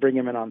 Maybe they bring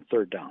him in on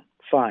third down.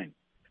 Fine.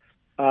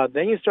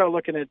 Then you start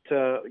looking at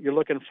you're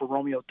looking for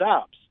Romeo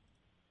Doubs,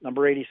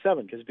 number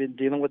 87, because he's been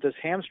dealing with this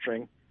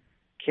hamstring.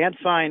 Can't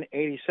find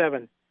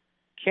 87.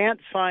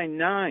 Can't find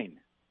 9.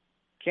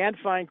 Can't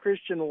find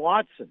Christian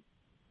Watson.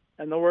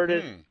 And the word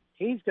is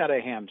he's got a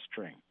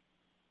hamstring.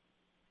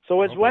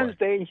 So it's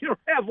Wednesday, and you don't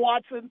have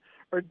Watson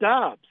or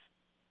Dobbs.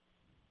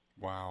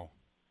 Wow.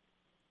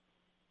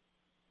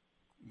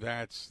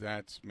 That's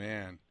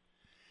man.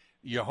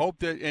 You hope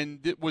that.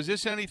 And was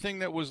this anything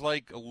that was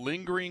like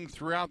lingering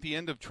throughout the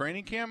end of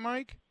training camp,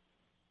 Mike?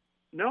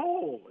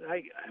 No,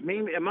 I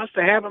mean it must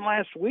have happened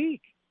last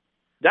week.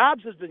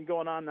 Dobbs has been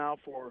going on now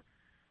for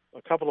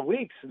a couple of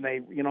weeks, and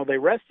they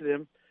rested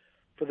him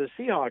for the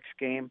Seahawks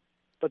game.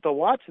 But the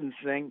Watson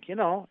thing,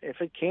 if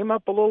it came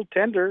up a little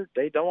tender,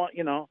 they don't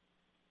want,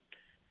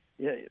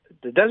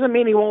 it doesn't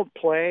mean he won't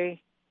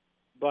play,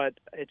 but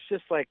it's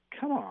just like,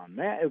 come on,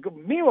 man.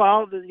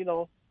 Meanwhile,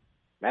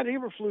 Matt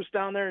Eberflus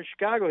down there in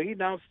Chicago, he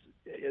announced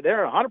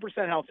they're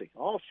 100% healthy.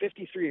 All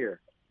 53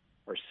 here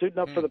are suiting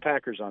up for the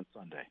Packers on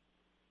Sunday.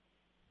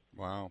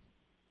 Wow.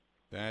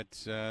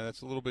 That's a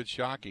little bit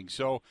shocking.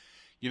 So,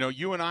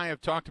 you and I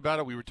have talked about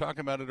it. We were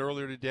talking about it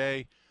earlier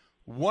today.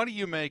 What do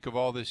you make of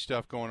all this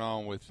stuff going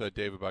on with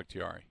David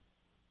Bakhtiari?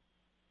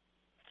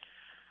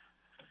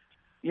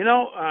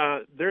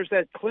 There's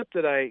that clip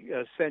that I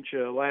sent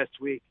you last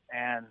week,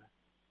 and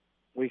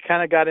we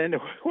kind of got into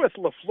it with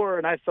LaFleur,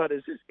 and I thought,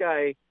 is this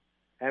guy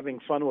having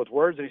fun with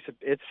words? And he said,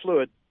 it's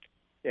fluid.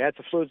 Yeah, it's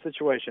a fluid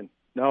situation.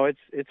 No,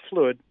 it's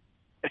fluid.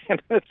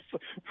 And it's,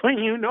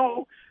 when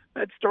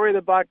that story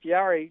that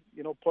Bakhtiari,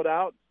 put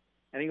out,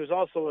 and he was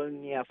also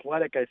in The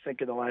Athletic, I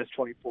think, in the last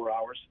 24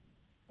 hours.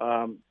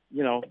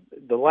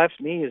 The left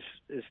knee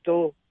is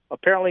still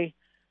apparently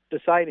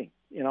deciding,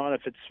 and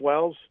if it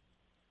swells,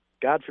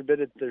 God forbid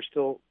if there's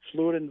still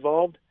fluid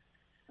involved,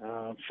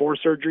 4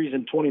 surgeries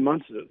in 20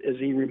 months, as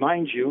he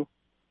reminds you,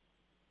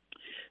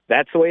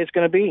 that's the way it's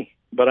going to be.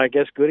 But I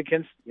guess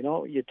Gutekunst,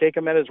 you take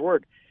him at his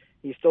word.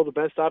 He's still the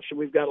best option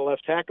we've got at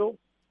left tackle.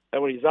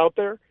 And when he's out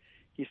there,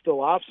 he's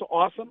still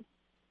awesome.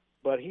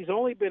 But he's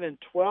only been in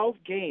 12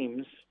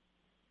 games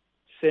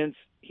since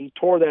he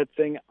tore that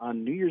thing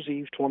on New Year's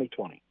Eve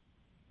 2020.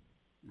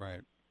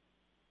 Right.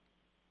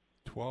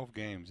 12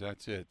 games,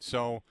 that's it.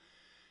 So,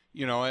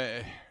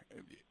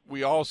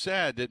 we all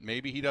said that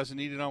maybe he doesn't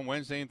need it on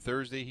Wednesday and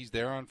Thursday. He's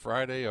there on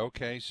Friday.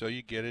 Okay, so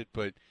you get it.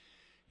 But,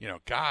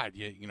 God,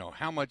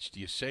 how much do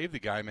you save the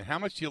guy? I mean, how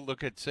much do you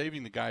look at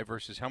saving the guy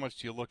versus how much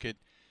do you look at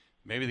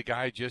maybe the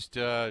guy just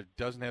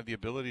doesn't have the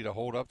ability to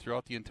hold up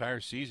throughout the entire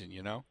season,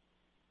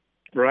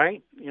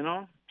 Right,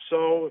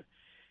 So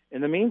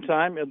in the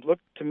meantime, it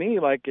looked to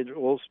me like it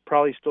will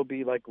probably still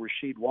be like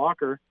Rasheed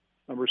Walker,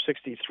 number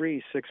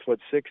 63, 6'6",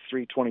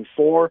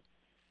 324,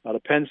 out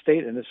of Penn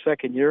State in his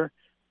second year,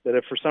 that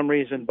if for some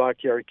reason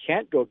Bakhtiari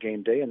can't go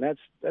game day, and that's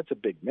a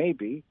big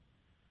maybe,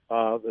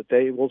 that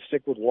they will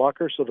stick with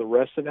Walker. So the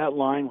rest of that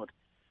line with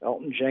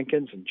Elton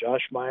Jenkins and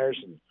Josh Myers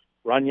and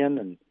Runyon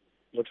and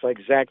looks like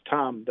Zach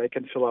Tom, they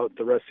can fill out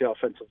the rest of the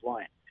offensive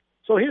line.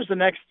 So here's the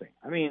next thing.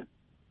 I mean,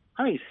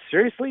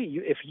 seriously,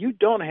 if you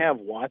don't have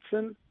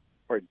Watson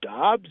or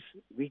Dobbs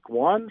week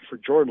 1 for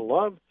Jordan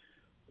Love,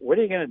 what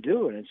are you going to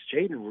do? And it's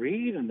Jaden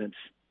Reed, and it's,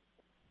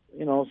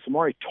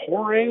 Samori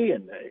Toure,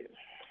 and,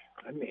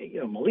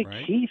 Malik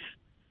Heath.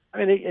 I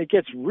mean, it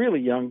gets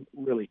really young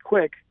really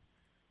quick.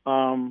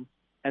 And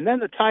then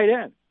the tight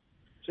end.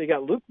 So you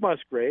got Luke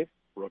Musgrave,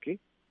 rookie.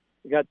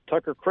 You got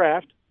Tucker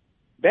Kraft.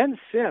 Ben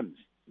Sims.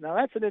 Now,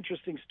 that's an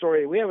interesting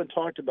story we haven't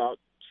talked about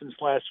since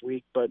last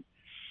week, but,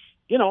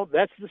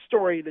 that's the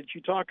story that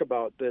you talk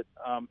about, that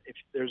if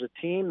there's a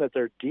team that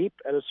they're deep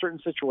at a certain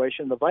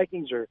situation, the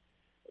Vikings are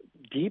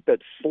deep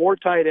at 4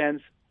 tight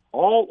ends,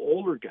 all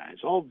older guys,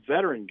 all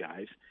veteran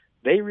guys.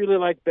 They really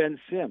like Ben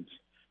Sims.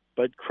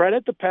 But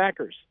credit the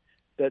Packers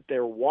that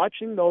they're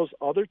watching those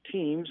other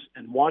teams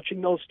and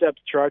watching those depth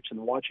charts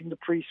and watching the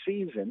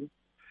preseason,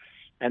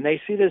 and they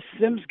see this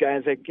Sims guy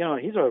and say,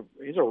 he's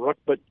a rook,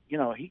 but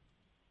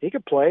he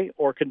could play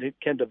or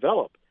can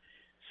develop.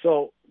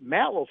 So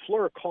Matt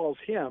LaFleur calls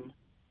him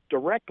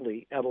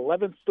directly at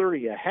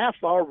 11:30, a half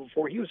hour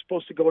before he was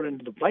supposed to go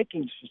into the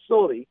Vikings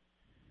facility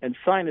and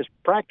sign his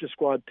practice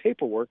squad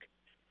paperwork,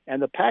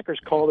 and the Packers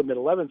called him at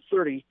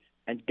 11:30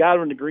 and got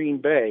him to Green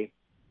Bay.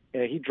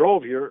 And he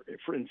drove here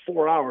in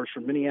 4 hours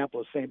from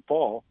Minneapolis, St.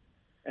 Paul,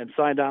 and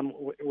signed on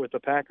with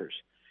the Packers.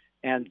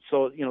 And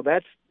so,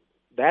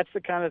 that's the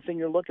kind of thing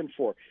you're looking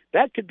for.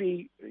 That could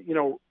be,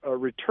 a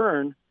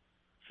return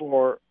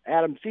for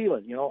Adam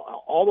Thielen.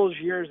 All those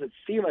years that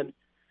Thielen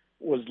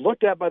was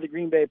looked at by the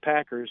Green Bay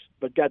Packers,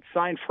 but got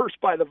signed first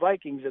by the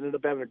Vikings and ended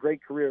up having a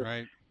great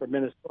career for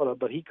Minnesota.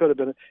 But he could have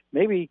been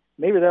maybe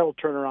that'll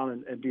turn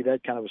around and be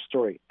that kind of a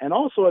story. And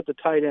also at the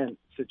tight end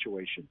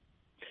situation,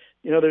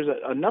 there's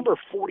a number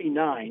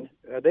 49.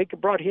 They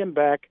brought him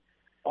back,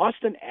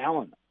 Austin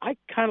Allen. I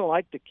kind of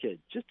like the kid.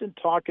 Just in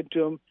talking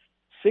to him,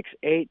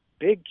 6'8",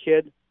 big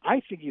kid.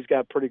 I think he's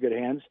got pretty good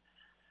hands.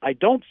 I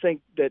don't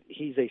think that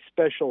he's a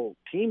special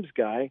teams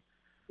guy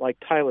like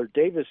Tyler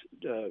Davis,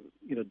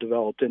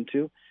 developed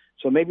into.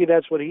 So maybe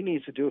that's what he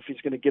needs to do if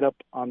he's going to get up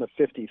on the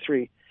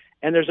 53.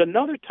 And there's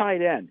another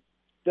tight end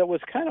that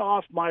was kind of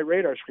off my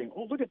radar screen.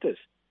 Oh, look at this.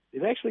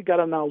 They've actually got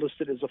him now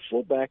listed as a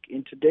fullback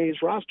in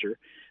today's roster.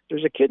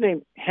 There's a kid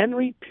named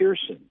Henry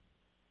Pearson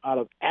out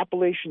of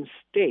Appalachian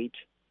State,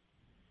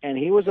 and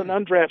he was an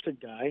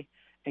undrafted guy.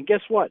 And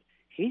guess what?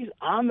 He's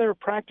on their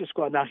practice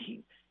squad. Now,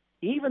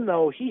 even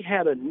though he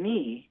had a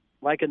knee,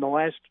 like in the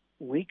last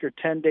week or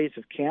 10 days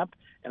of camp,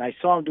 and I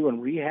saw him doing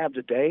rehab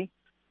today,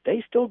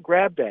 they still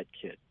grabbed that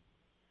kid.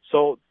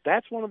 So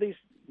that's one of these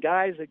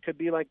guys that could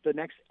be like the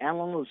next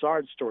Alan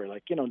Lazard story.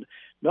 Like,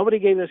 nobody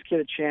gave this kid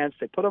a chance.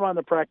 They put him on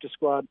the practice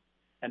squad,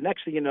 and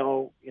next thing you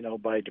know,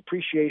 by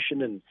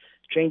depreciation and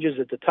changes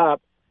at the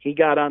top, he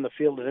got on the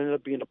field and ended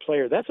up being a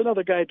player. That's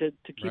another guy to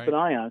keep an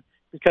eye on,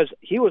 because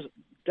he was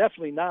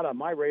definitely not on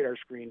my radar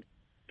screen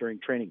during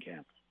training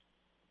camp.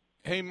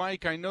 Hey,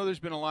 Mike, I know there's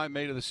been a lot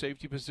made of the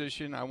safety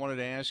position. I wanted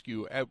to ask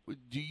you,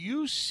 do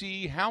you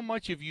see, how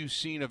much have you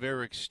seen of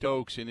Eric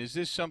Stokes, and is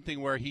this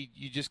something where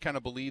you just kind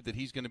of believe that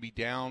he's going to be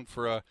down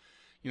for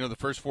the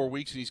first 4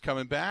 weeks and he's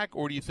coming back,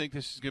 or do you think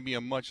this is going to be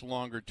a much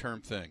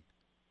longer-term thing?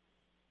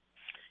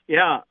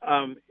 Yeah,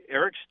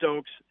 Eric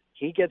Stokes,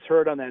 he gets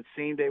hurt on that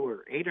same day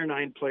where 8 or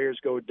 9 players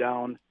go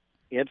down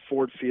at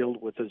Ford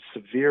Field with a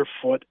severe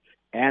foot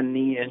and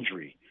knee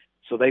injury.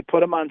 So they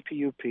put him on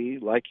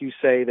PUP. Like you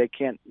say, they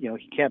can't,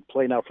 he can't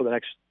play now for the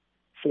next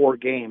 4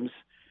 games.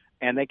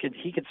 And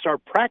he can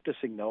start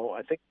practicing, though,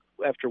 I think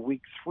after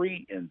week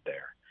 3 in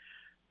there.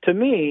 To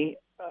me,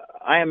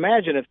 I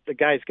imagine if the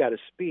guy's got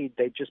his speed,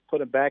 they just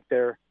put him back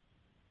there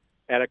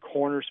at a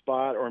corner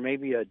spot or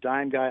maybe a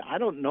dime guy. I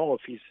don't know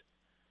if he's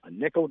a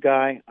nickel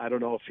guy. I don't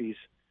know if he's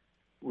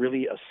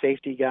really a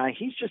safety guy.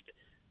 He's just,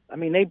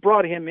 they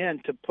brought him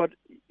in to put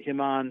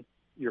him on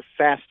your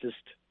fastest,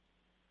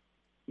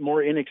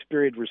 more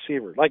inexperienced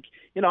receiver. Like,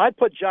 I'd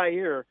put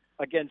Jair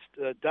against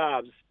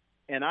Dobbs,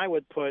 and I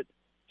would put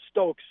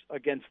Stokes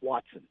against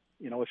Watson,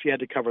 if you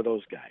had to cover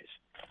those guys.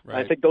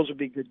 Right. I think those would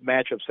be good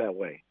matchups that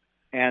way.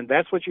 And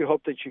that's what you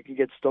hope that you can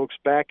get Stokes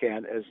back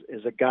at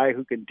as a guy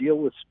who can deal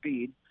with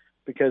speed,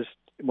 because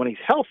when he's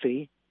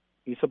healthy,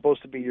 he's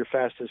supposed to be your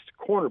fastest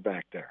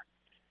cornerback there.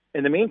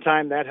 In the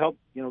meantime, that helped,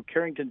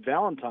 Carrington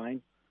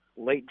Valentine,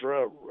 late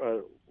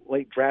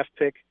draft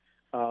pick,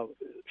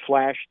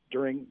 flash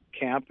during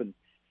camp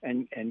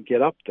and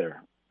get up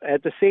there.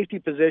 At the safety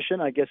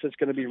position, I guess it's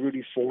going to be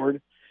Rudy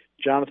Ford,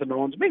 Jonathan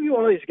Owens. Maybe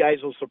one of these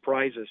guys will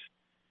surprise us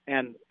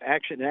and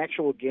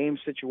actual game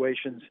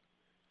situations,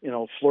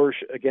 flourish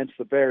against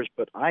the Bears.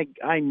 But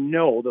I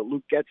know that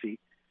Luke Getsy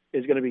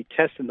is going to be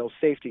testing those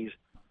safeties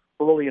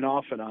early and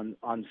often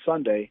on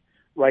Sunday,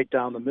 right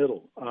down the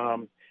middle.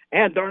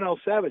 And Darnell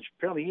Savage,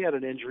 apparently he had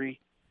an injury,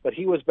 but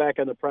he was back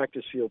on the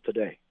practice field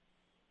today.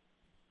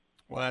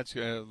 Well, that's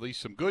at least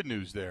some good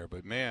news there.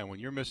 But, man, when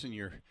you're missing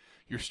your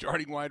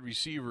starting wide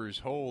receivers,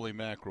 holy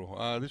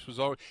mackerel. This was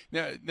always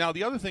now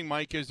the other thing,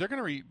 Mike, is they're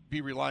going to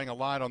be relying a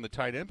lot on the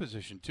tight end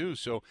position too.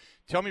 So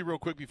tell me real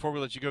quick before we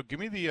let you go, give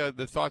me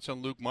the thoughts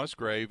on Luke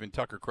Musgrave and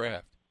Tucker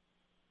Kraft.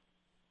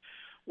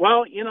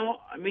 Well,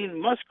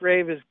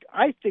 Musgrave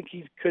I think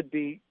he could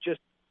be just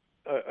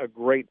a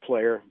great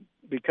player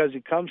because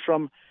he comes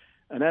from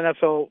an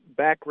NFL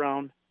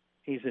background.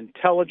 He's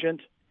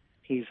intelligent.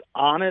 He's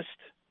honest.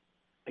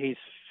 He's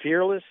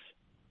fearless.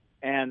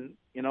 And,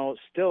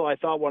 still I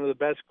thought one of the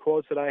best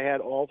quotes that I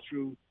had all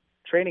through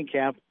training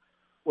camp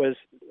was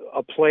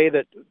a play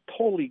that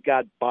totally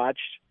got botched.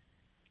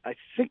 I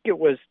think it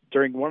was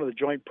during one of the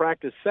joint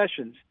practice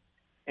sessions,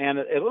 and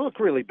it looked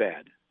really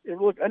bad.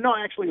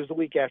 Actually, it was the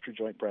week after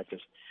joint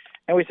practice.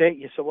 And we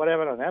say, so what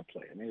happened on that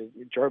play?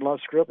 Jordan Love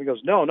screwed up. He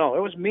goes, no,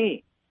 it was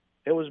me.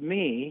 It was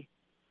me.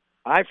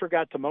 I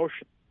forgot to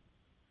motion.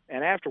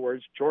 And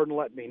afterwards, Jordan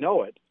let me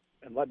know it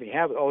and let me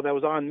have it. Oh, that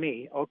was on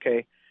me.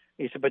 Okay.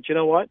 He said, but you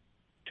know what?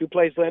 2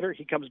 plays later,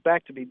 he comes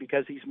back to me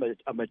because he's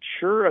a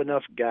mature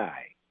enough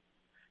guy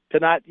to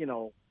not,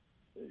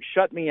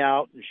 shut me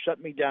out and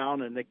shut me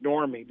down and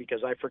ignore me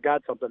because I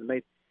forgot something that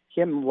made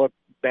him look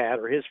bad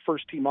or his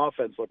first-team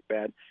offense look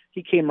bad.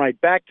 He came right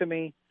back to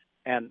me,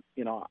 and,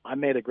 I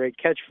made a great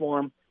catch for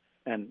him,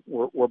 and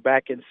we're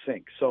back in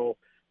sync. So,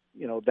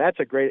 that's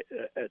a great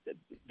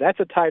that's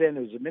a tight end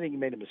who's admitting he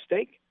made a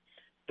mistake.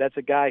 That's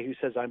a guy who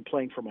says, I'm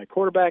playing for my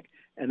quarterback,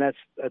 and that's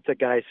a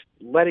guy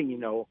letting you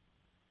know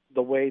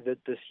the way that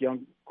this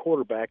young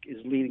quarterback is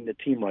leading the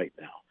team right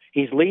now.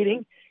 He's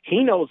leading.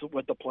 He knows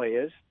what the play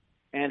is,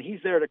 and he's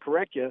there to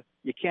correct you.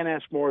 You can't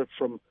ask more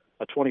from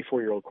a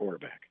 24-year-old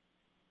quarterback.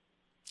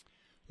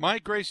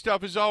 Mike, great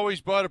stuff as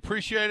always, bud.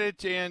 Appreciate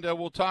it, and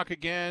we'll talk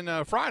again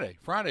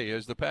Friday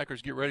as the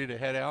Packers get ready to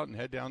head out and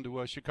head down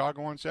to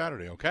Chicago on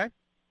Saturday, okay?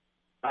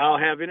 I'll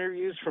have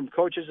interviews from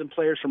coaches and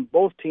players from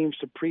both teams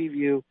to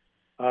preview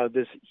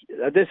this.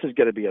 This is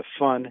going to be a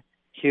fun,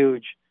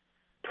 huge,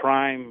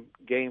 prime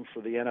game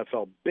for the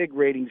NFL, big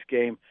ratings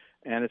game,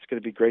 and it's going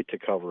to be great to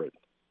cover it.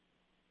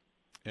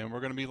 And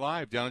we're going to be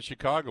live down in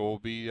Chicago. We'll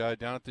be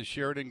down at the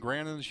Sheridan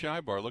Grand in the Shy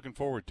Bar. Looking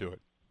forward to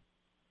it.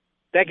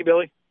 Thank you,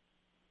 Billy.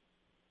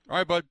 All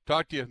right, bud.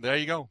 Talk to you. There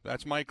you go.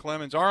 That's Mike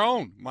Clemens, our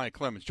own Mike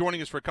Clemens,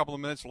 joining us for a couple of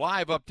minutes.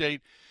 Live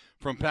update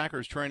from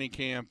Packers training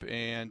camp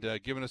and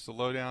giving us the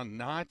lowdown.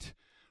 Not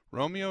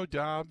Romeo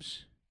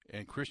Doubs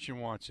and Christian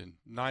Watson,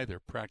 neither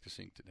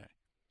practicing today.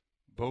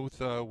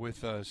 Both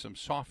with some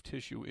soft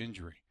tissue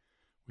injury,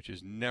 which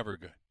is never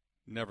good.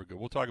 Never good.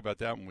 We'll talk about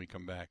that when we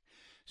come back.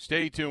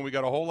 Stay tuned. We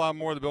got a whole lot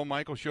more of the Bill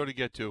Michaels Show to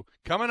get to.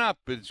 Coming up.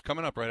 It's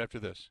coming up right after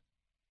this.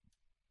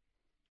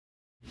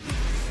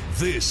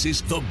 This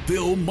is the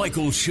Bill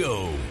Michaels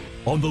Show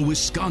on the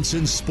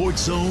Wisconsin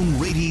Sports Zone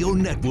Radio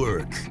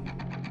Network.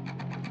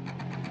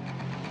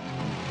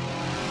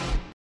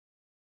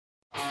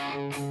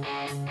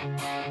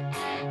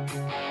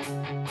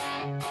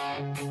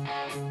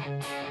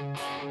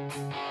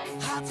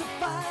 Hard to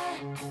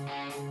find,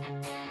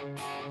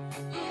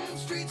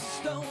 streets of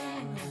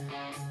stone,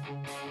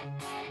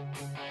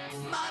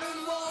 modern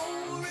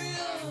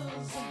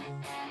warriors,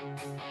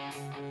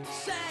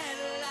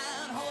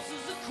 satellite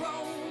horses of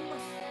chrome,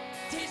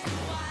 taste the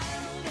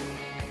wild.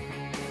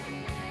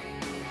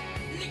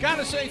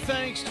 Gotta say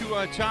thanks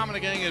to Tom and the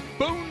gang at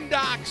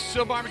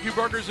Boondocks Barbecue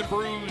Burgers and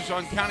Brews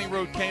on County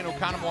Road K in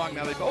Oconomowoc.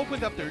 Now, they've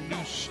opened up their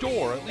new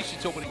store. At least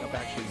it's opening up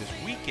actually this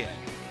weekend.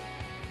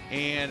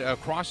 And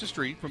across the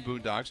street from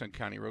Boondocks on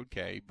County Road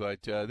K.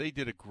 But they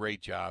did a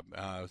great job.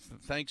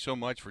 Thanks so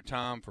much for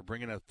Tom for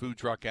bringing a food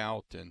truck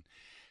out and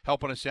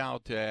helping us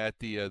out at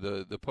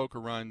the poker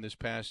run this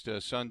past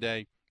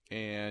Sunday.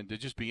 And to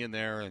just be in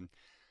there. And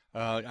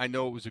I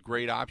know it was a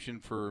great option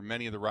for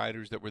many of the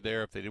riders that were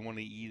there. If they didn't want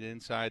to eat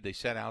inside, they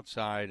sat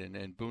outside.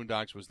 And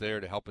Boondocks was there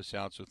to help us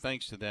out. So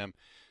thanks to them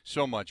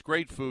so much.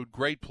 Great food,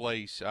 great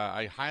place.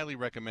 I highly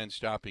recommend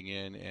stopping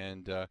in.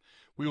 And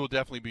we will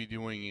definitely be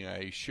doing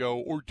a show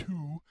or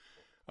two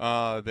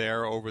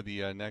there over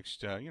the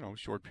next,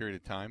 short period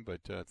of time.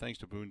 But thanks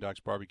to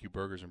Boondocks Barbecue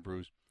Burgers and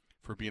Brews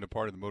for being a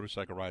part of the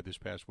motorcycle ride this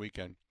past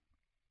weekend.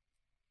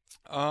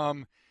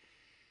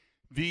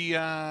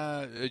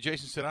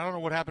 Jason said, I don't know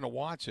what happened to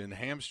Watson.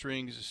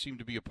 Hamstrings seem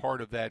to be a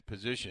part of that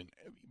position.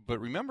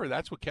 But remember,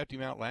 that's what kept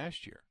him out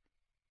last year.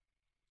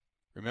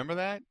 Remember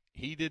that?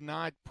 He did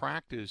not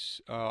practice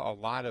a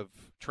lot of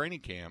training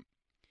camp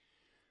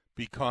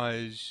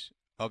because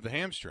of the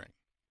hamstring.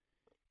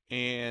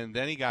 And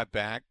then he got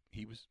back.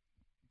 He was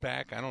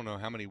back. I don't know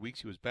how many weeks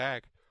he was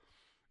back.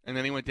 And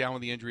then he went down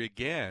with the injury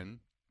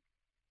again.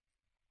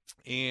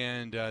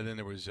 And then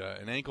there was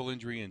an ankle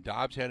injury, and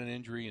Dobbs had an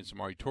injury, and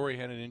Samori Toure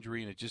had an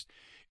injury, and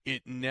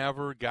it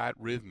never got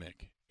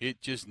rhythmic.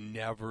 It just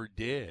never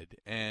did.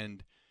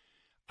 And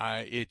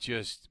now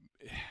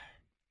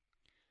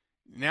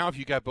if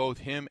you got both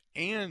him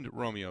and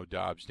Romeo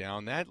Dobbs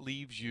down, that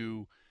leaves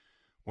you,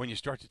 when you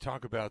start to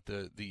talk about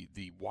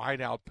the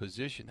wide out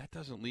position, that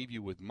doesn't leave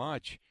you with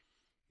much.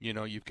 You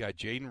know, you've got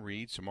Jaden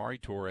Reed, Samori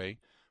Toure,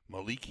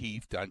 Malik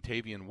Heath,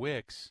 Dontavian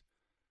Wicks.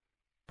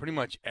 Pretty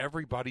much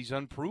everybody's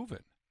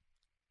unproven.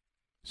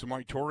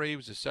 Samori Toure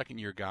was a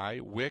second-year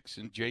guy. Wicks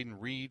and Jaden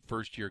Reed,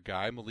 first-year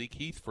guy. Malik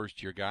Heath,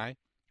 first-year guy.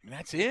 And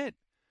that's it.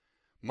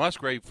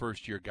 Musgrave,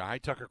 first-year guy.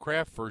 Tucker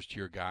Kraft,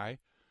 first-year guy.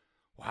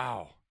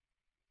 Wow.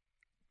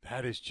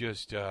 That is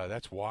just,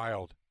 that's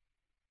wild.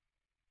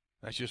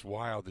 That's just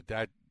wild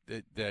that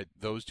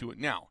those two.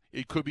 Now,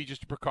 it could be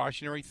just a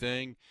precautionary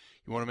thing.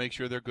 You want to make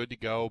sure they're good to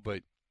go,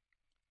 but,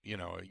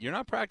 you're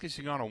not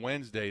practicing on a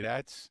Wednesday.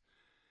 That's,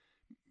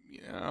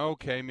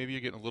 okay, maybe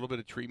you're getting a little bit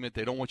of treatment.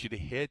 They don't want you to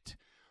hit,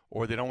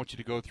 or they don't want you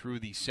to go through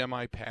the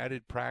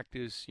semi-padded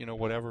practice,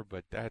 whatever,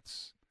 but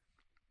that's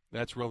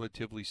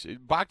relatively –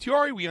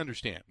 Bakhtiari, we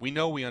understand.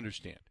 We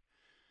understand.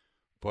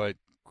 But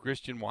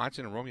Christian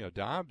Watson and Romeo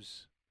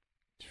Dobbs,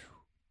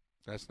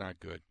 that's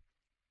not good.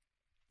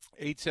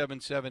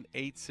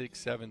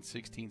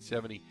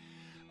 877-867-1670.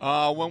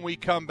 When we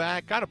come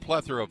back, got a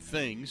plethora of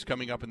things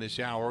coming up in this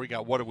hour. We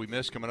got What Have We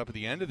Missed coming up at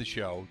the end of the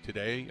show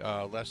today,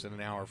 less than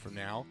an hour from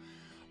now.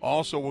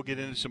 Also, we'll get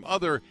into some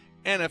other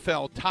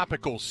NFL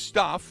topical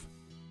stuff.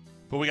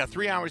 But we got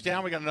 3 hours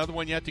down. We got another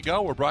one yet to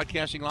go. We're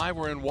broadcasting live.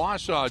 We're in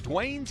Wausau.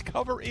 Dwayne's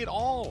cover it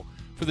all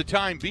for the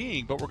time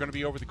being. But we're going to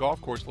be over the golf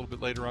course a little bit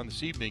later on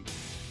this evening.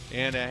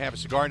 And have a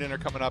cigar dinner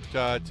coming up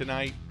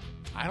tonight.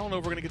 I don't know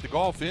if we're going to get the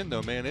golf in,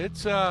 though, man.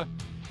 It's not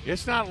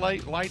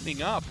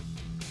lightening up.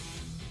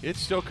 It's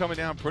still coming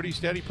down pretty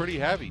steady, pretty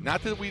heavy.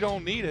 Not that we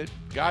don't need it.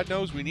 God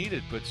knows we need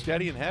it. But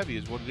steady and heavy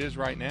is what it is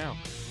right now.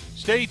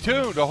 Stay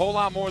tuned. A whole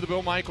lot more of the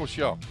Bill Michaels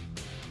Show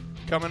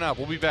coming up.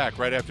 We'll be back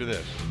right after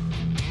this.